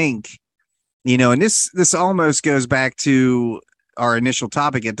and think, and this almost goes back to our initial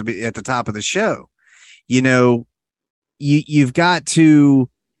topic at the top of the show. You've got to,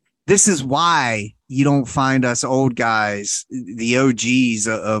 this is why you don't find us old guys, the OGs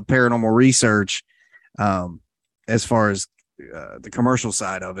of paranormal research, as far as the commercial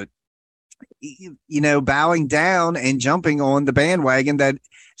side of it, bowing down and jumping on the bandwagon that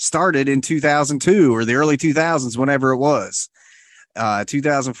started in 2002 or the early 2000s, whenever it was,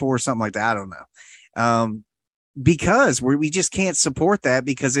 2004, something like that. I don't know. Because we just can't support that,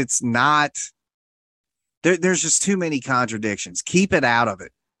 because it's not, there's just too many contradictions. Keep it out of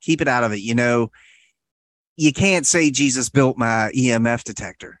it. Keep it out of it. You can't say Jesus built my EMF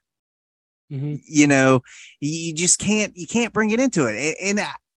detector. Mm-hmm. You just can't bring it into it. And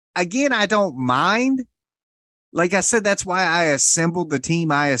again, I don't mind. Like I said, that's why I assembled the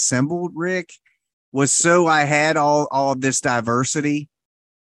team I assembled, Rick, was so I had all of this diversity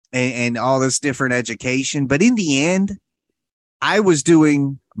and all this different education. But in the end, I was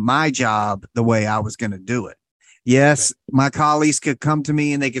doing my job the way I was going to do it. Yes, right. My colleagues could come to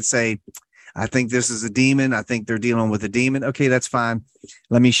me and they could say, I think this is a demon. I think they're dealing with a demon. Okay, that's fine.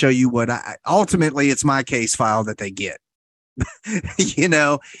 Let me show you what ultimately it's my case file that they get,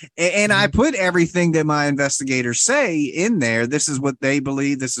 and I put everything that my investigators say in there. This is what they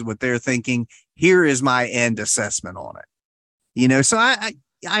believe. This is what they're thinking. Here is my end assessment on it. So I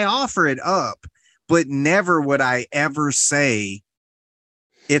offer it up, but never would I ever say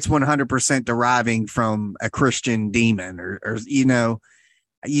it's 100% deriving from a Christian demon or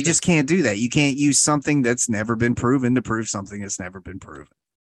you just can't do that. You can't use something that's never been proven to prove something that's never been proven.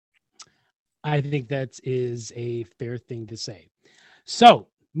 I think that is a fair thing to say. So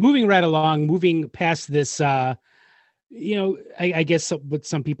moving right along, moving past this, I guess what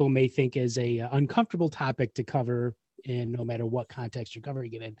some people may think is a uncomfortable topic to cover in no matter what context you're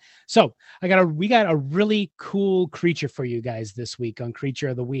covering it in. So we got a really cool creature for you guys this week on Creature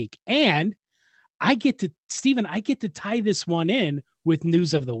of the Week. And I get to tie this one in with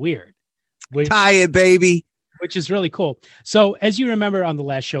News of the Weird. Tie it, baby. Which is really cool. So as you remember on the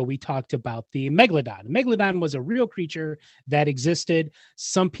last show, we talked about the Megalodon. Megalodon was a real creature that existed.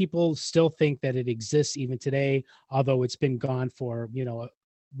 Some people still think that it exists even today, although it's been gone for, a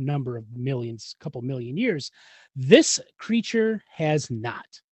number of millions, couple million years. This creature has not.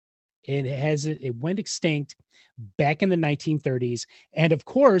 It went extinct back in the 1930s. And of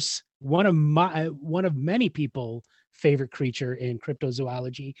course, one of many people favorite creature in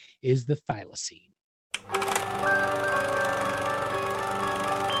cryptozoology is the thylacine.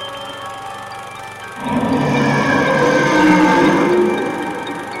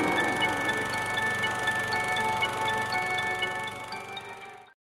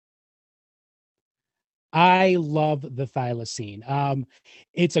 I love the thylacine.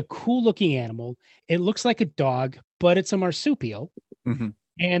 It's a cool looking animal. It looks like a dog, but it's a marsupial. Mm-hmm.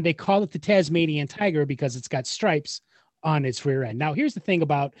 And they call it the Tasmanian tiger because it's got stripes on its rear end. Now, here's the thing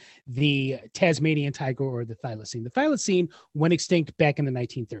about the Tasmanian tiger or the thylacine. The thylacine went extinct back in the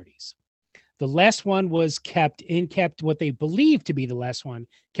 1930s. The last one was what they believe to be the last one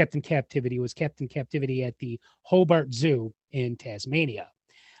kept in captivity at the Hobart Zoo in Tasmania,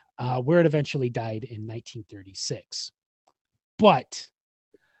 where it eventually died in 1936. But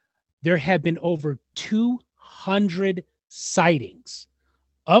there have been over 200 sightings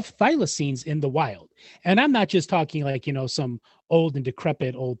of thylacines in the wild. And I'm not just talking like, some old and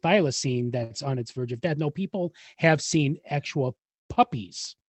decrepit old thylacine that's on its verge of death. No, people have seen actual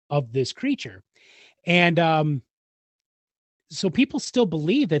puppies of this creature. And so people still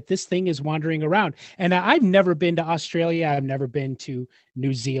believe that this thing is wandering around. And I've never been to Australia. I've never been to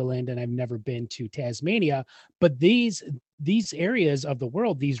New Zealand, and I've never been to Tasmania. But these areas of the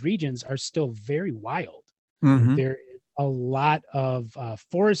world, these regions are still very wild. Mm-hmm. There is a lot of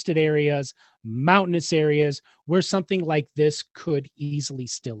forested areas, mountainous areas where something like this could easily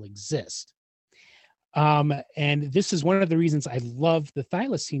still exist. And this is one of the reasons I love the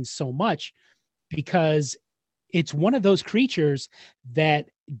thylacine so much, because it's one of those creatures that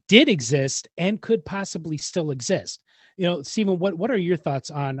did exist and could possibly still exist. Stephen, what are your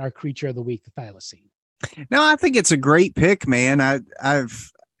thoughts on our creature of the week, the thylacine? No, I think it's a great pick, man. Uh,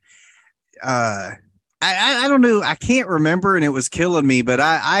 I don't know. I can't remember, and it was killing me. But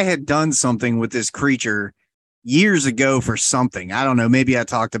I had done something with this creature years ago for something. I don't know. Maybe I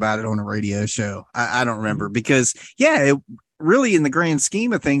talked about it on a radio show. I don't remember because, yeah, it really, in the grand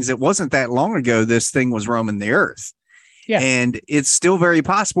scheme of things, it wasn't that long ago this thing was roaming the earth. Yeah. And it's still very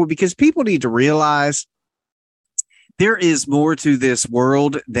possible because people need to realize there is more to this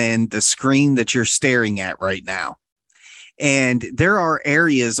world than the screen that you're staring at right now. And there are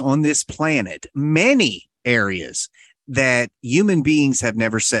areas on this planet, many areas, that human beings have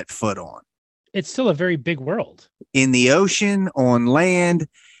never set foot on. It's still a very big world. In the ocean, on land,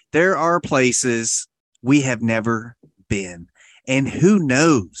 there are places we have never been. And who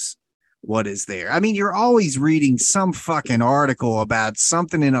knows what is there? I mean, you're always reading some fucking article about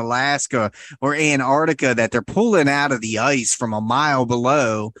something in Alaska or Antarctica that they're pulling out of the ice from a mile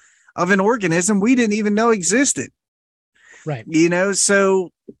below of an organism we didn't even know existed. Right. So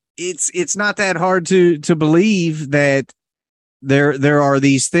it's not that hard to believe that there are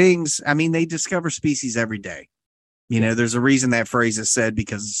these things. I mean, they discover species every day. There's a reason that phrase is said,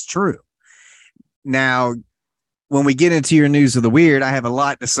 because it's true. Now, when we get into your news of the weird, I have a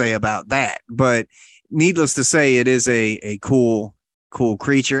lot to say about that, but needless to say, it is a cool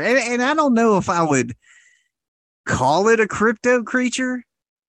creature. And I don't know if I would call it a crypto creature,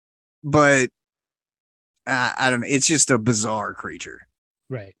 but I don't know. It's just a bizarre creature.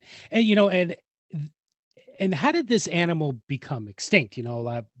 Right. And how did this animal become extinct?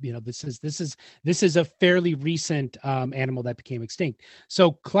 This is a fairly recent animal that became extinct.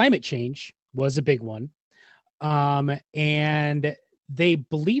 So climate change was a big one. And they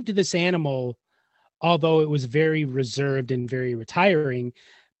believed this animal, although it was very reserved and very retiring,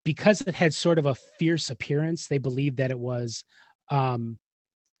 because it had sort of a fierce appearance. They believed that it was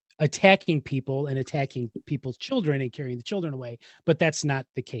attacking people and attacking people's children and carrying the children away, but that's not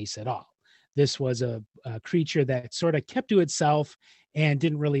the case at all. This was a creature that sort of kept to itself and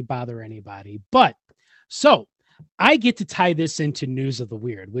didn't really bother anybody. But so I get to tie this into news of the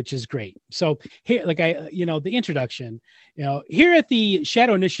weird, which is great. So here, the introduction, here at the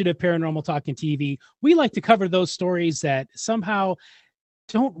Shadow Initiative Paranormal Talking TV, we like to cover those stories that somehow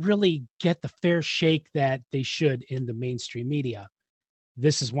don't really get the fair shake that they should in the mainstream media.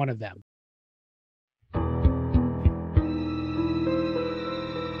 This is one of them.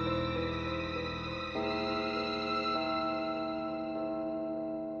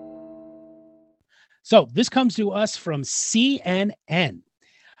 So this comes to us from CNN.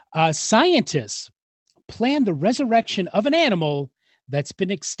 Scientists plan the resurrection of an animal that's been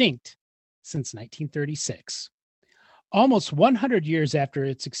extinct since 1936. Almost 100 years after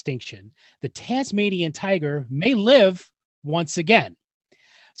its extinction, the Tasmanian tiger may live once again.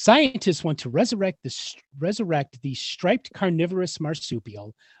 Scientists want to resurrect the striped carnivorous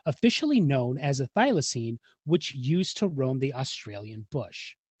marsupial, officially known as a thylacine, which used to roam the Australian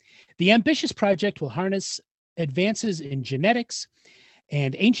bush. The ambitious project will harness advances in genetics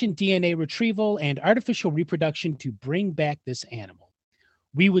and ancient DNA retrieval and artificial reproduction to bring back this animal.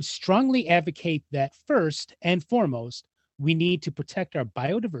 We would strongly advocate that first and foremost, we need to protect our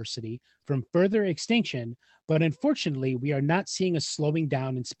biodiversity from further extinction, but unfortunately, we are not seeing a slowing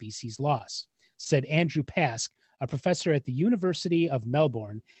down in species loss, said Andrew Pask, a professor at the University of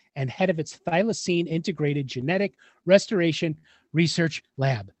Melbourne and head of its Thylacine Integrated Genetic Restoration Research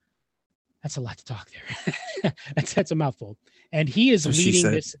Lab. That's a lot to talk there. That's a mouthful. And he is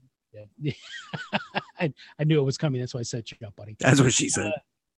leading this. I knew it was coming. That's why I said, shut up, buddy. That's what she said.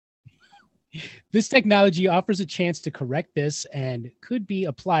 This technology offers a chance to correct this and could be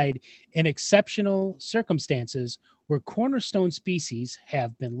applied in exceptional circumstances where cornerstone species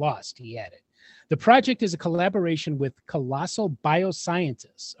have been lost, he added. The project is a collaboration with Colossal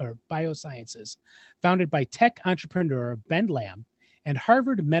Biosciences, founded by tech entrepreneur Ben Lamb and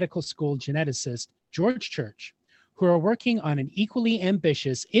Harvard Medical School geneticist George Church, who are working on an equally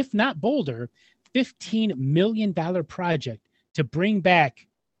ambitious, if not bolder, $15 million project to bring back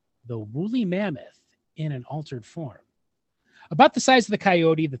the woolly mammoth in an altered form. About the size of the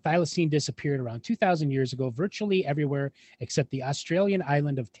coyote, the thylacine disappeared around 2,000 years ago, virtually everywhere except the Australian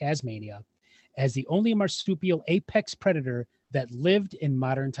island of Tasmania, as the only marsupial apex predator that lived in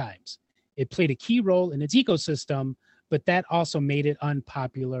modern times. It played a key role in its ecosystem, but that also made it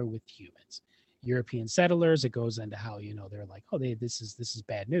unpopular with humans. European settlers. It goes into how, they're like, oh, this is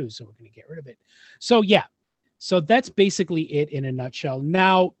bad news, so we're going to get rid of it. So yeah, so that's basically it in a nutshell.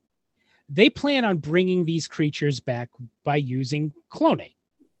 Now they plan on bringing these creatures back by using cloning,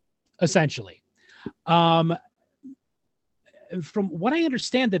 essentially. Um, from what I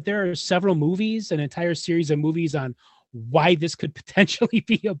understand, that there are several movies, an entire series of movies on why this could potentially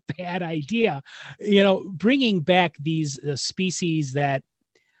be a bad idea. Bringing back these species that,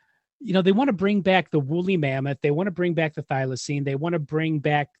 they want to bring back the woolly mammoth. They want to bring back the thylacine. They want to bring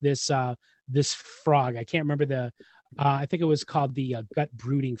back this frog. I can't remember I think it was called the gut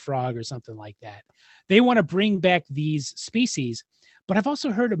brooding frog or something like that. They want to bring back these species, but I've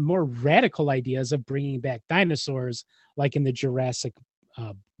also heard of more radical ideas of bringing back dinosaurs, like in the Jurassic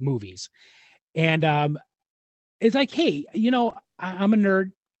movies. And it's like, hey, I'm a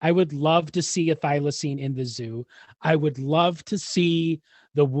nerd. I would love to see a thylacine in the zoo. I would love to see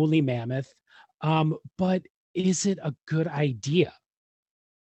the woolly mammoth. But is it a good idea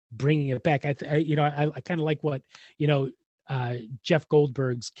bringing it back? I kind of like what, Jeff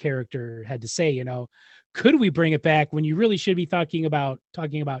Goldberg's character had to say, could we bring it back when you really should be talking about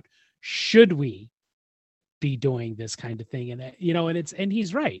should we be doing this kind of thing? And, and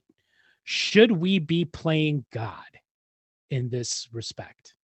he's right. Should we be playing God in this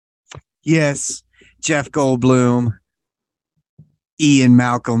respect? Yes, Jeff Goldblum, Ian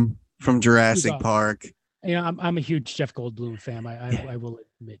Malcolm from Jurassic Park. I'm a huge Jeff Goldblum fan. I will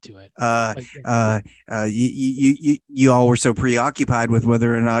admit to it. You all were so preoccupied with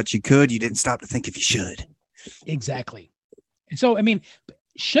whether or not you could, you didn't stop to think if you should. Exactly. And so,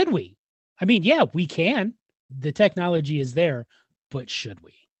 should we? Yeah, we can. The technology is there, but should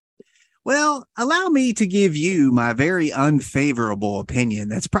we? Well, allow me to give you my very unfavorable opinion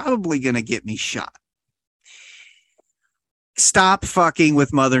that's probably going to get me shot. Stop fucking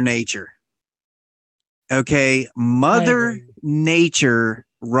with Mother Nature. Okay, Mother Nature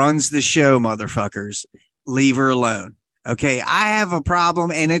runs the show, motherfuckers. Leave her alone. Okay, I have a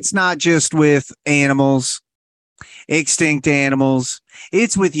problem, and it's not just with animals, extinct animals.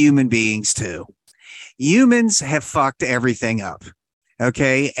 It's with human beings, too. Humans have fucked everything up.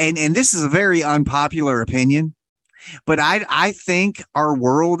 Okay, and this is a very unpopular opinion, but I think our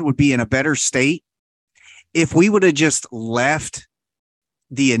world would be in a better state if we would have just left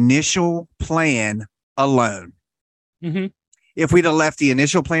the initial plan alone. Mm-hmm. If we'd have left the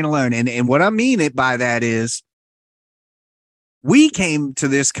initial plan alone. And what I mean it by that is we came to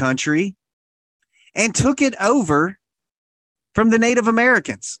this country and took it over from the Native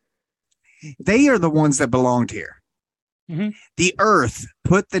Americans. They are the ones that belonged here. Mm-hmm. The earth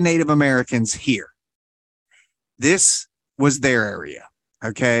put the Native Americans here. This was their area.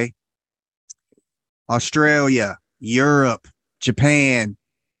 Okay. Australia, Europe, Japan,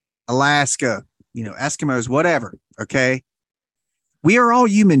 Alaska, Eskimos, whatever. Okay. We are all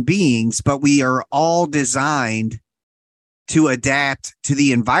human beings, but we are all designed to adapt to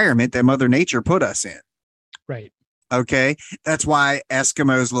the environment that Mother Nature put us in. Right. Okay. That's why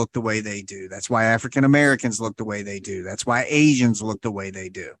Eskimos look the way they do. That's why African Americans look the way they do. That's why Asians look the way they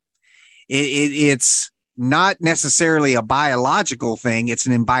do. It's not necessarily a biological thing. It's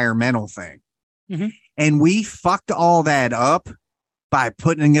an environmental thing. Mm-hmm. And we fucked all that up by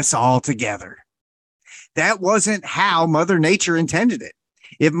putting us all together. That wasn't how Mother Nature intended it.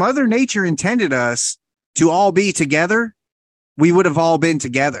 If Mother Nature intended us to all be together, we would have all been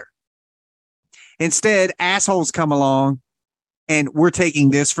together. Instead, assholes come along and we're taking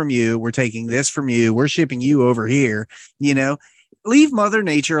this from you. We're taking this from you. We're shipping you over here. Leave Mother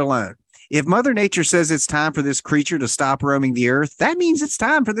Nature alone. If Mother Nature says it's time for this creature to stop roaming the earth, that means it's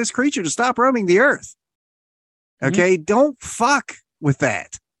time for this creature to stop roaming the earth. Okay. Mm-hmm. Don't fuck with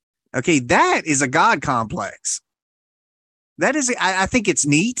that. Okay. That is a God complex. That is, I think it's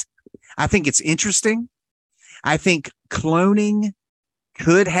neat. I think it's interesting. I think cloning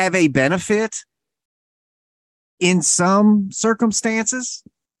could have a benefit in some circumstances.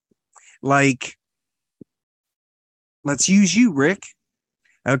 Like, let's use you, Rick.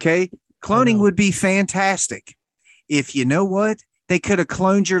 Okay. Cloning would be fantastic. If you know what, they could have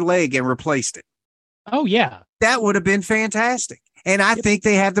cloned your leg and replaced it. Oh, yeah. That would have been fantastic. And I think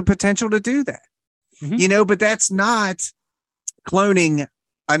they have the potential to do that. Mm-hmm. But that's not cloning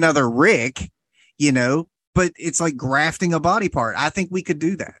another Rick, but it's like grafting a body part. I think we could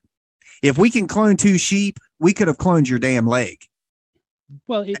do that. If we can clone 2 sheep, we could have cloned your damn leg.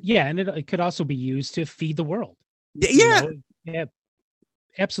 Well, and it could also be used to feed the world. Yeah. Yeah,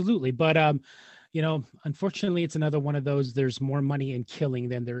 absolutely. But, unfortunately, it's another one of those, there's more money in killing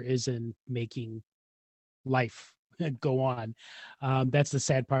than there is in making life go on. That's the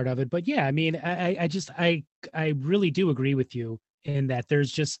sad part of it. But yeah, I mean, I really do agree with you in that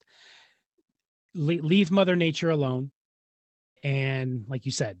there's just leave Mother Nature alone. And like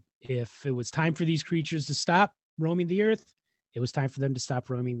you said, if it was time for these creatures to stop roaming the earth, it was time for them to stop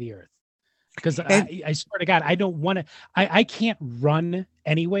roaming the earth. Because And I swear to God, I don't want to. I can't run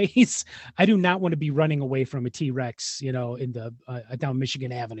anyways. I do not want to be running away from a T Rex, in the down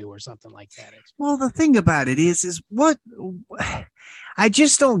Michigan Avenue or something like that. It's well, the thing about it is what I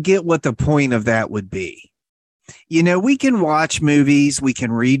just don't get what the point of that would be. We can watch movies, we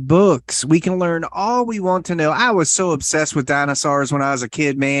can read books, we can learn all we want to know. I was so obsessed with dinosaurs when I was a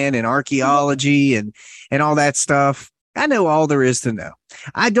kid, man, and archaeology and all that stuff. I know all there is to know.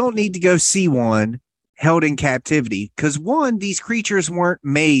 I don't need to go see one held in captivity because one, these creatures weren't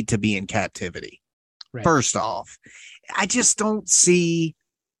made to be in captivity. right. First off, I just don't see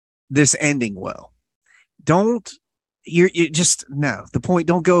this ending well. Don't you just no, the point,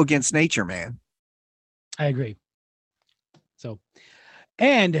 don't go against nature, man. I agree. So,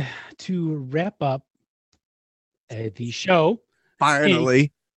 and to wrap up the show,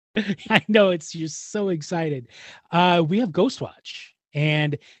 Finally. I know it's just so excited. We have Ghostwatch.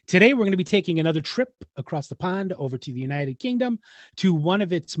 And today we're going to be taking another trip across the pond over to the United Kingdom to one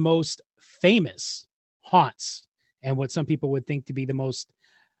of its most famous haunts and what some people would think to be the most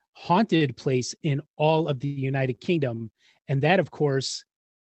haunted place in all of the United Kingdom. And that, of course,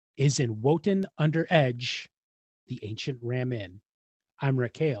 is in Wotan under Edge, the ancient Ram Inn. I'm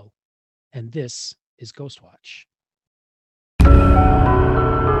Raquel, and this is Ghostwatch.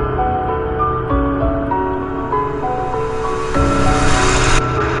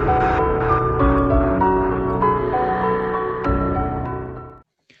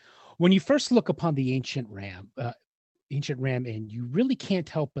 When you first look upon the ancient Ram Inn, you really can't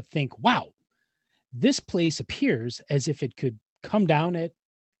help but think, wow, this place appears as if it could come down at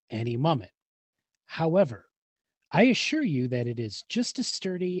any moment. However, I assure you that it is just as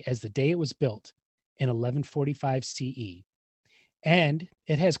sturdy as the day it was built in 1145 CE, and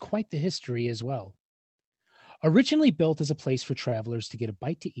it has quite the history as well. Originally built as a place for travelers to get a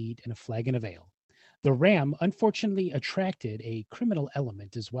bite to eat and a flagon of ale, the Ram unfortunately attracted a criminal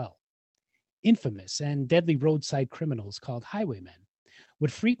element as well. Infamous and deadly roadside criminals called highwaymen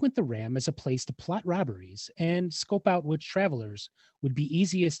would frequent the Ram as a place to plot robberies and scope out which travelers would be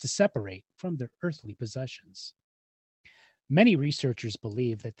easiest to separate from their earthly possessions. Many researchers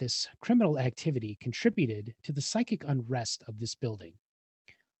believe that this criminal activity contributed to the psychic unrest of this building.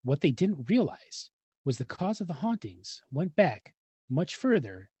 What they didn't realize was the cause of the hauntings went back much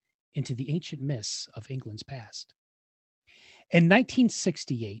further into the ancient myths of England's past. In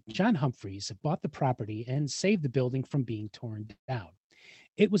 1968, John Humphreys bought the property and saved the building from being torn down.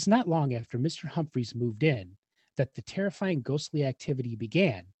 It was not long after Mr. Humphreys moved in that the terrifying ghostly activity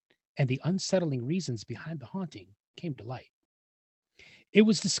began and the unsettling reasons behind the haunting came to light. It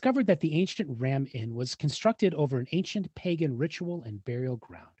was discovered that the ancient Ram Inn was constructed over an ancient pagan ritual and burial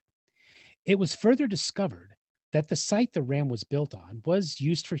ground. It was further discovered that the site the ram was built on was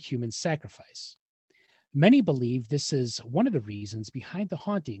used for human sacrifice. Many believe this is one of the reasons behind the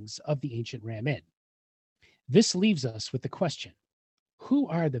hauntings of the ancient Ram Inn. This leaves us with the question, who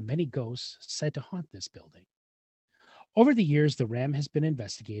are the many ghosts said to haunt this building? Over the years, the Ram has been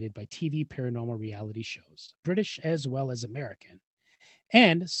investigated by TV paranormal reality shows, British as well as American,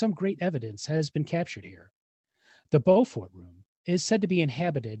 and some great evidence has been captured here. The Beaufort Room is said to be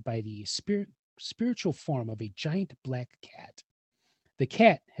inhabited by the spiritual form of a giant black cat. The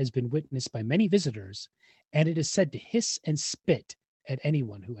cat has been witnessed by many visitors, and it is said to hiss and spit at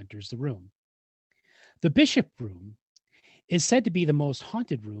anyone who enters the room. The Bishop Room is said to be the most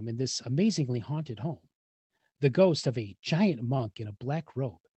haunted room in this amazingly haunted home. The ghost of a giant monk in a black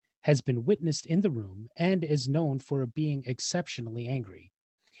robe has been witnessed in the room and is known for being exceptionally angry.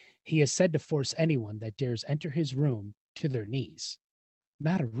 He is said to force anyone that dares enter his room to their knees.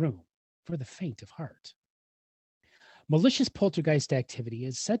 Not a room for the faint of heart. Malicious poltergeist activity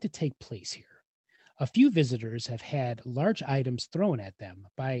is said to take place here. A few visitors have had large items thrown at them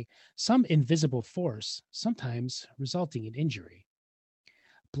by some invisible force, sometimes resulting in injury.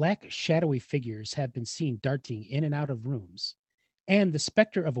 Black, shadowy figures have been seen darting in and out of rooms, and the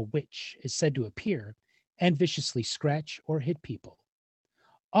specter of a witch is said to appear and viciously scratch or hit people.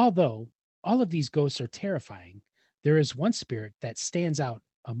 Although all of these ghosts are terrifying, there is one spirit that stands out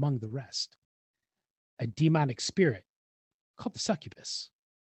among the rest, a demonic spirit called the succubus.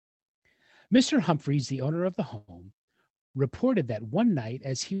 Mr. Humphreys, the owner of the home, reported that one night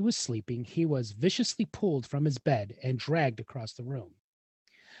as he was sleeping, he was viciously pulled from his bed and dragged across the room.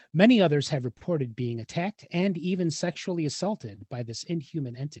 Many others have reported being attacked and even sexually assaulted by this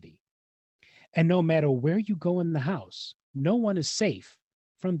inhuman entity. And no matter where you go in the house, no one is safe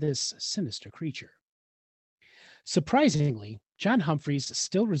from this sinister creature. Surprisingly, John Humphreys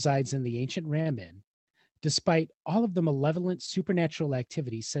still resides in the ancient Ram Inn, despite all of the malevolent supernatural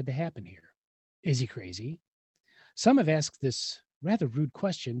activity said to happen here. Is he crazy? Some have asked this rather rude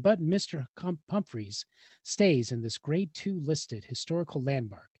question, but Mr. Humphreys stays in this grade 2 listed historical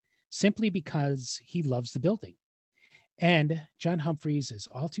landmark simply because he loves the building. And John Humphreys is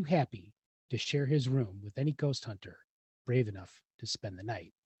all too happy to share his room with any ghost hunter brave enough to spend the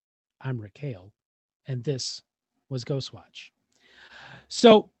night. I'm Rick Hale, and this was Ghostwatch.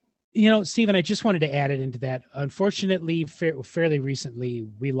 So, Stephen, I just wanted to add it into that. Unfortunately, fairly recently,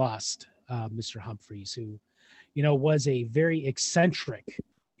 we lost Mr. Humphreys, who, was a very eccentric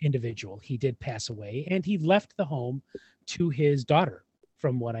individual. He did pass away, and he left the home to his daughter,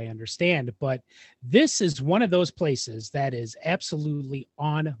 from what I understand. But this is one of those places that is absolutely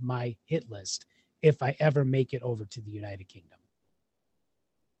on my hit list if I ever make it over to the United Kingdom.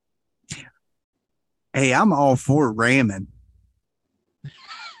 Hey, I'm all for ramming.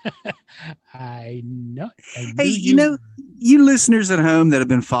 I know. Hey, you listeners at home that have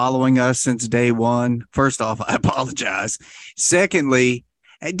been following us since day one, first off, I apologize. Secondly,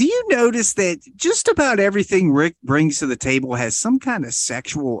 do you notice that just about everything Rick brings to the table has some kind of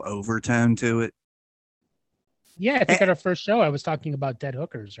sexual overtone to it? Yeah, I think at our first show, I was talking about dead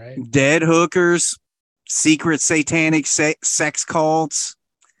hookers, right? Dead hookers, secret satanic sex cults,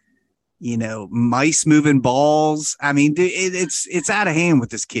 mice moving balls. I mean, it's out of hand with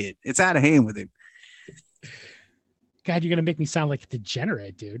this kid. It's out of hand with him. God, you're gonna make me sound like a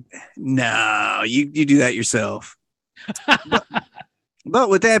degenerate, dude. No, you do that yourself. But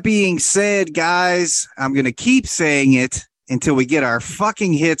with that being said, guys, I'm gonna keep saying it until we get our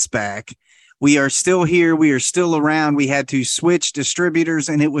fucking hits back. We are still here. We are still around. We had to switch distributors,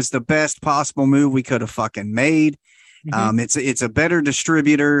 and it was the best possible move we could have fucking made. Mm-hmm. It's a better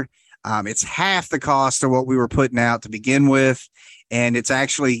distributor. It's half the cost of what we were putting out to begin with, and it's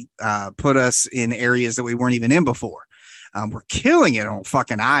actually put us in areas that we weren't even in before. We're killing it on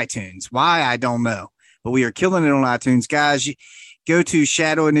fucking iTunes. Why? I don't know, but we are killing it on iTunes. Guys, go to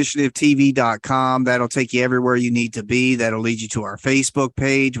shadowinitiativetv.com. That'll take you everywhere you need to be. That'll lead you to our Facebook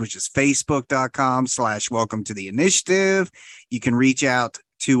page, which is facebook.com/welcome to the initiative. You can reach out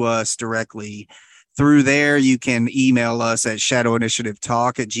to us directly through there. You can email us at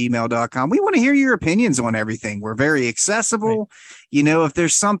shadowinitiativetalk@gmail.com. We want to hear your opinions on everything. We're very accessible. Right. If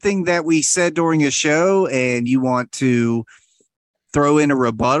there's something that we said during a show and you want to throw in a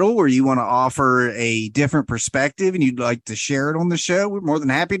rebuttal or you want to offer a different perspective and you'd like to share it on the show, we're more than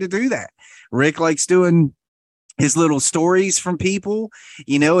happy to do that. Rick likes doing his little stories from people,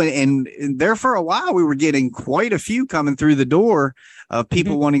 and there for a while, we were getting quite a few coming through the door of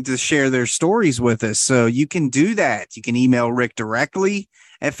people wanting to share their stories with us. So you can do that. You can email Rick directly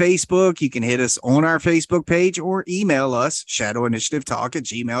at Facebook. You can hit us on our Facebook page or email us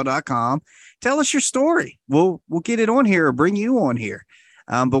shadowinitiativetalk@gmail.com. Tell us your story. We'll get it on here or bring you on here.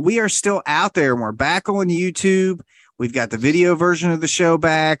 But we are still out there and we're back on YouTube. We've got the video version of the show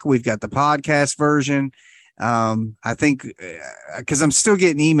back. We've got the podcast version. I think because I'm still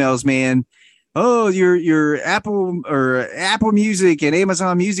getting emails, man. Oh, your Apple Music and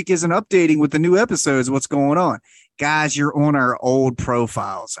Amazon Music isn't updating with the new episodes. What's going on? Guys, you're on our old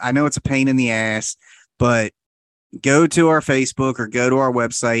profiles. I know it's a pain in the ass, but go to our Facebook or go to our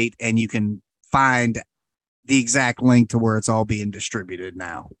website and you can find the exact link to where it's all being distributed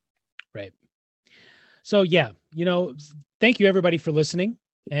now. Right. So, yeah, thank you everybody for listening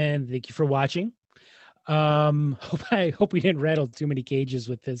and thank you for watching. I hope we didn't rattle too many cages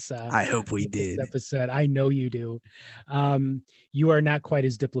with this. I hope we did. This episode. I know you do. You are not quite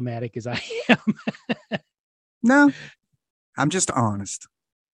as diplomatic as I am. No, I'm just honest.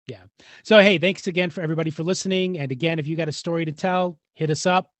 Yeah. So, hey, thanks again for everybody for listening. And again, if you got a story to tell, hit us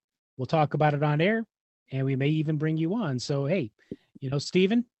up. We'll talk about it on air and we may even bring you on. So, hey,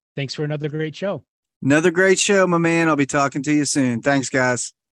 Stephen, thanks for another great show. Another great show, my man. I'll be talking to you soon. Thanks,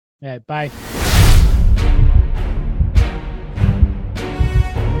 guys. All right, bye.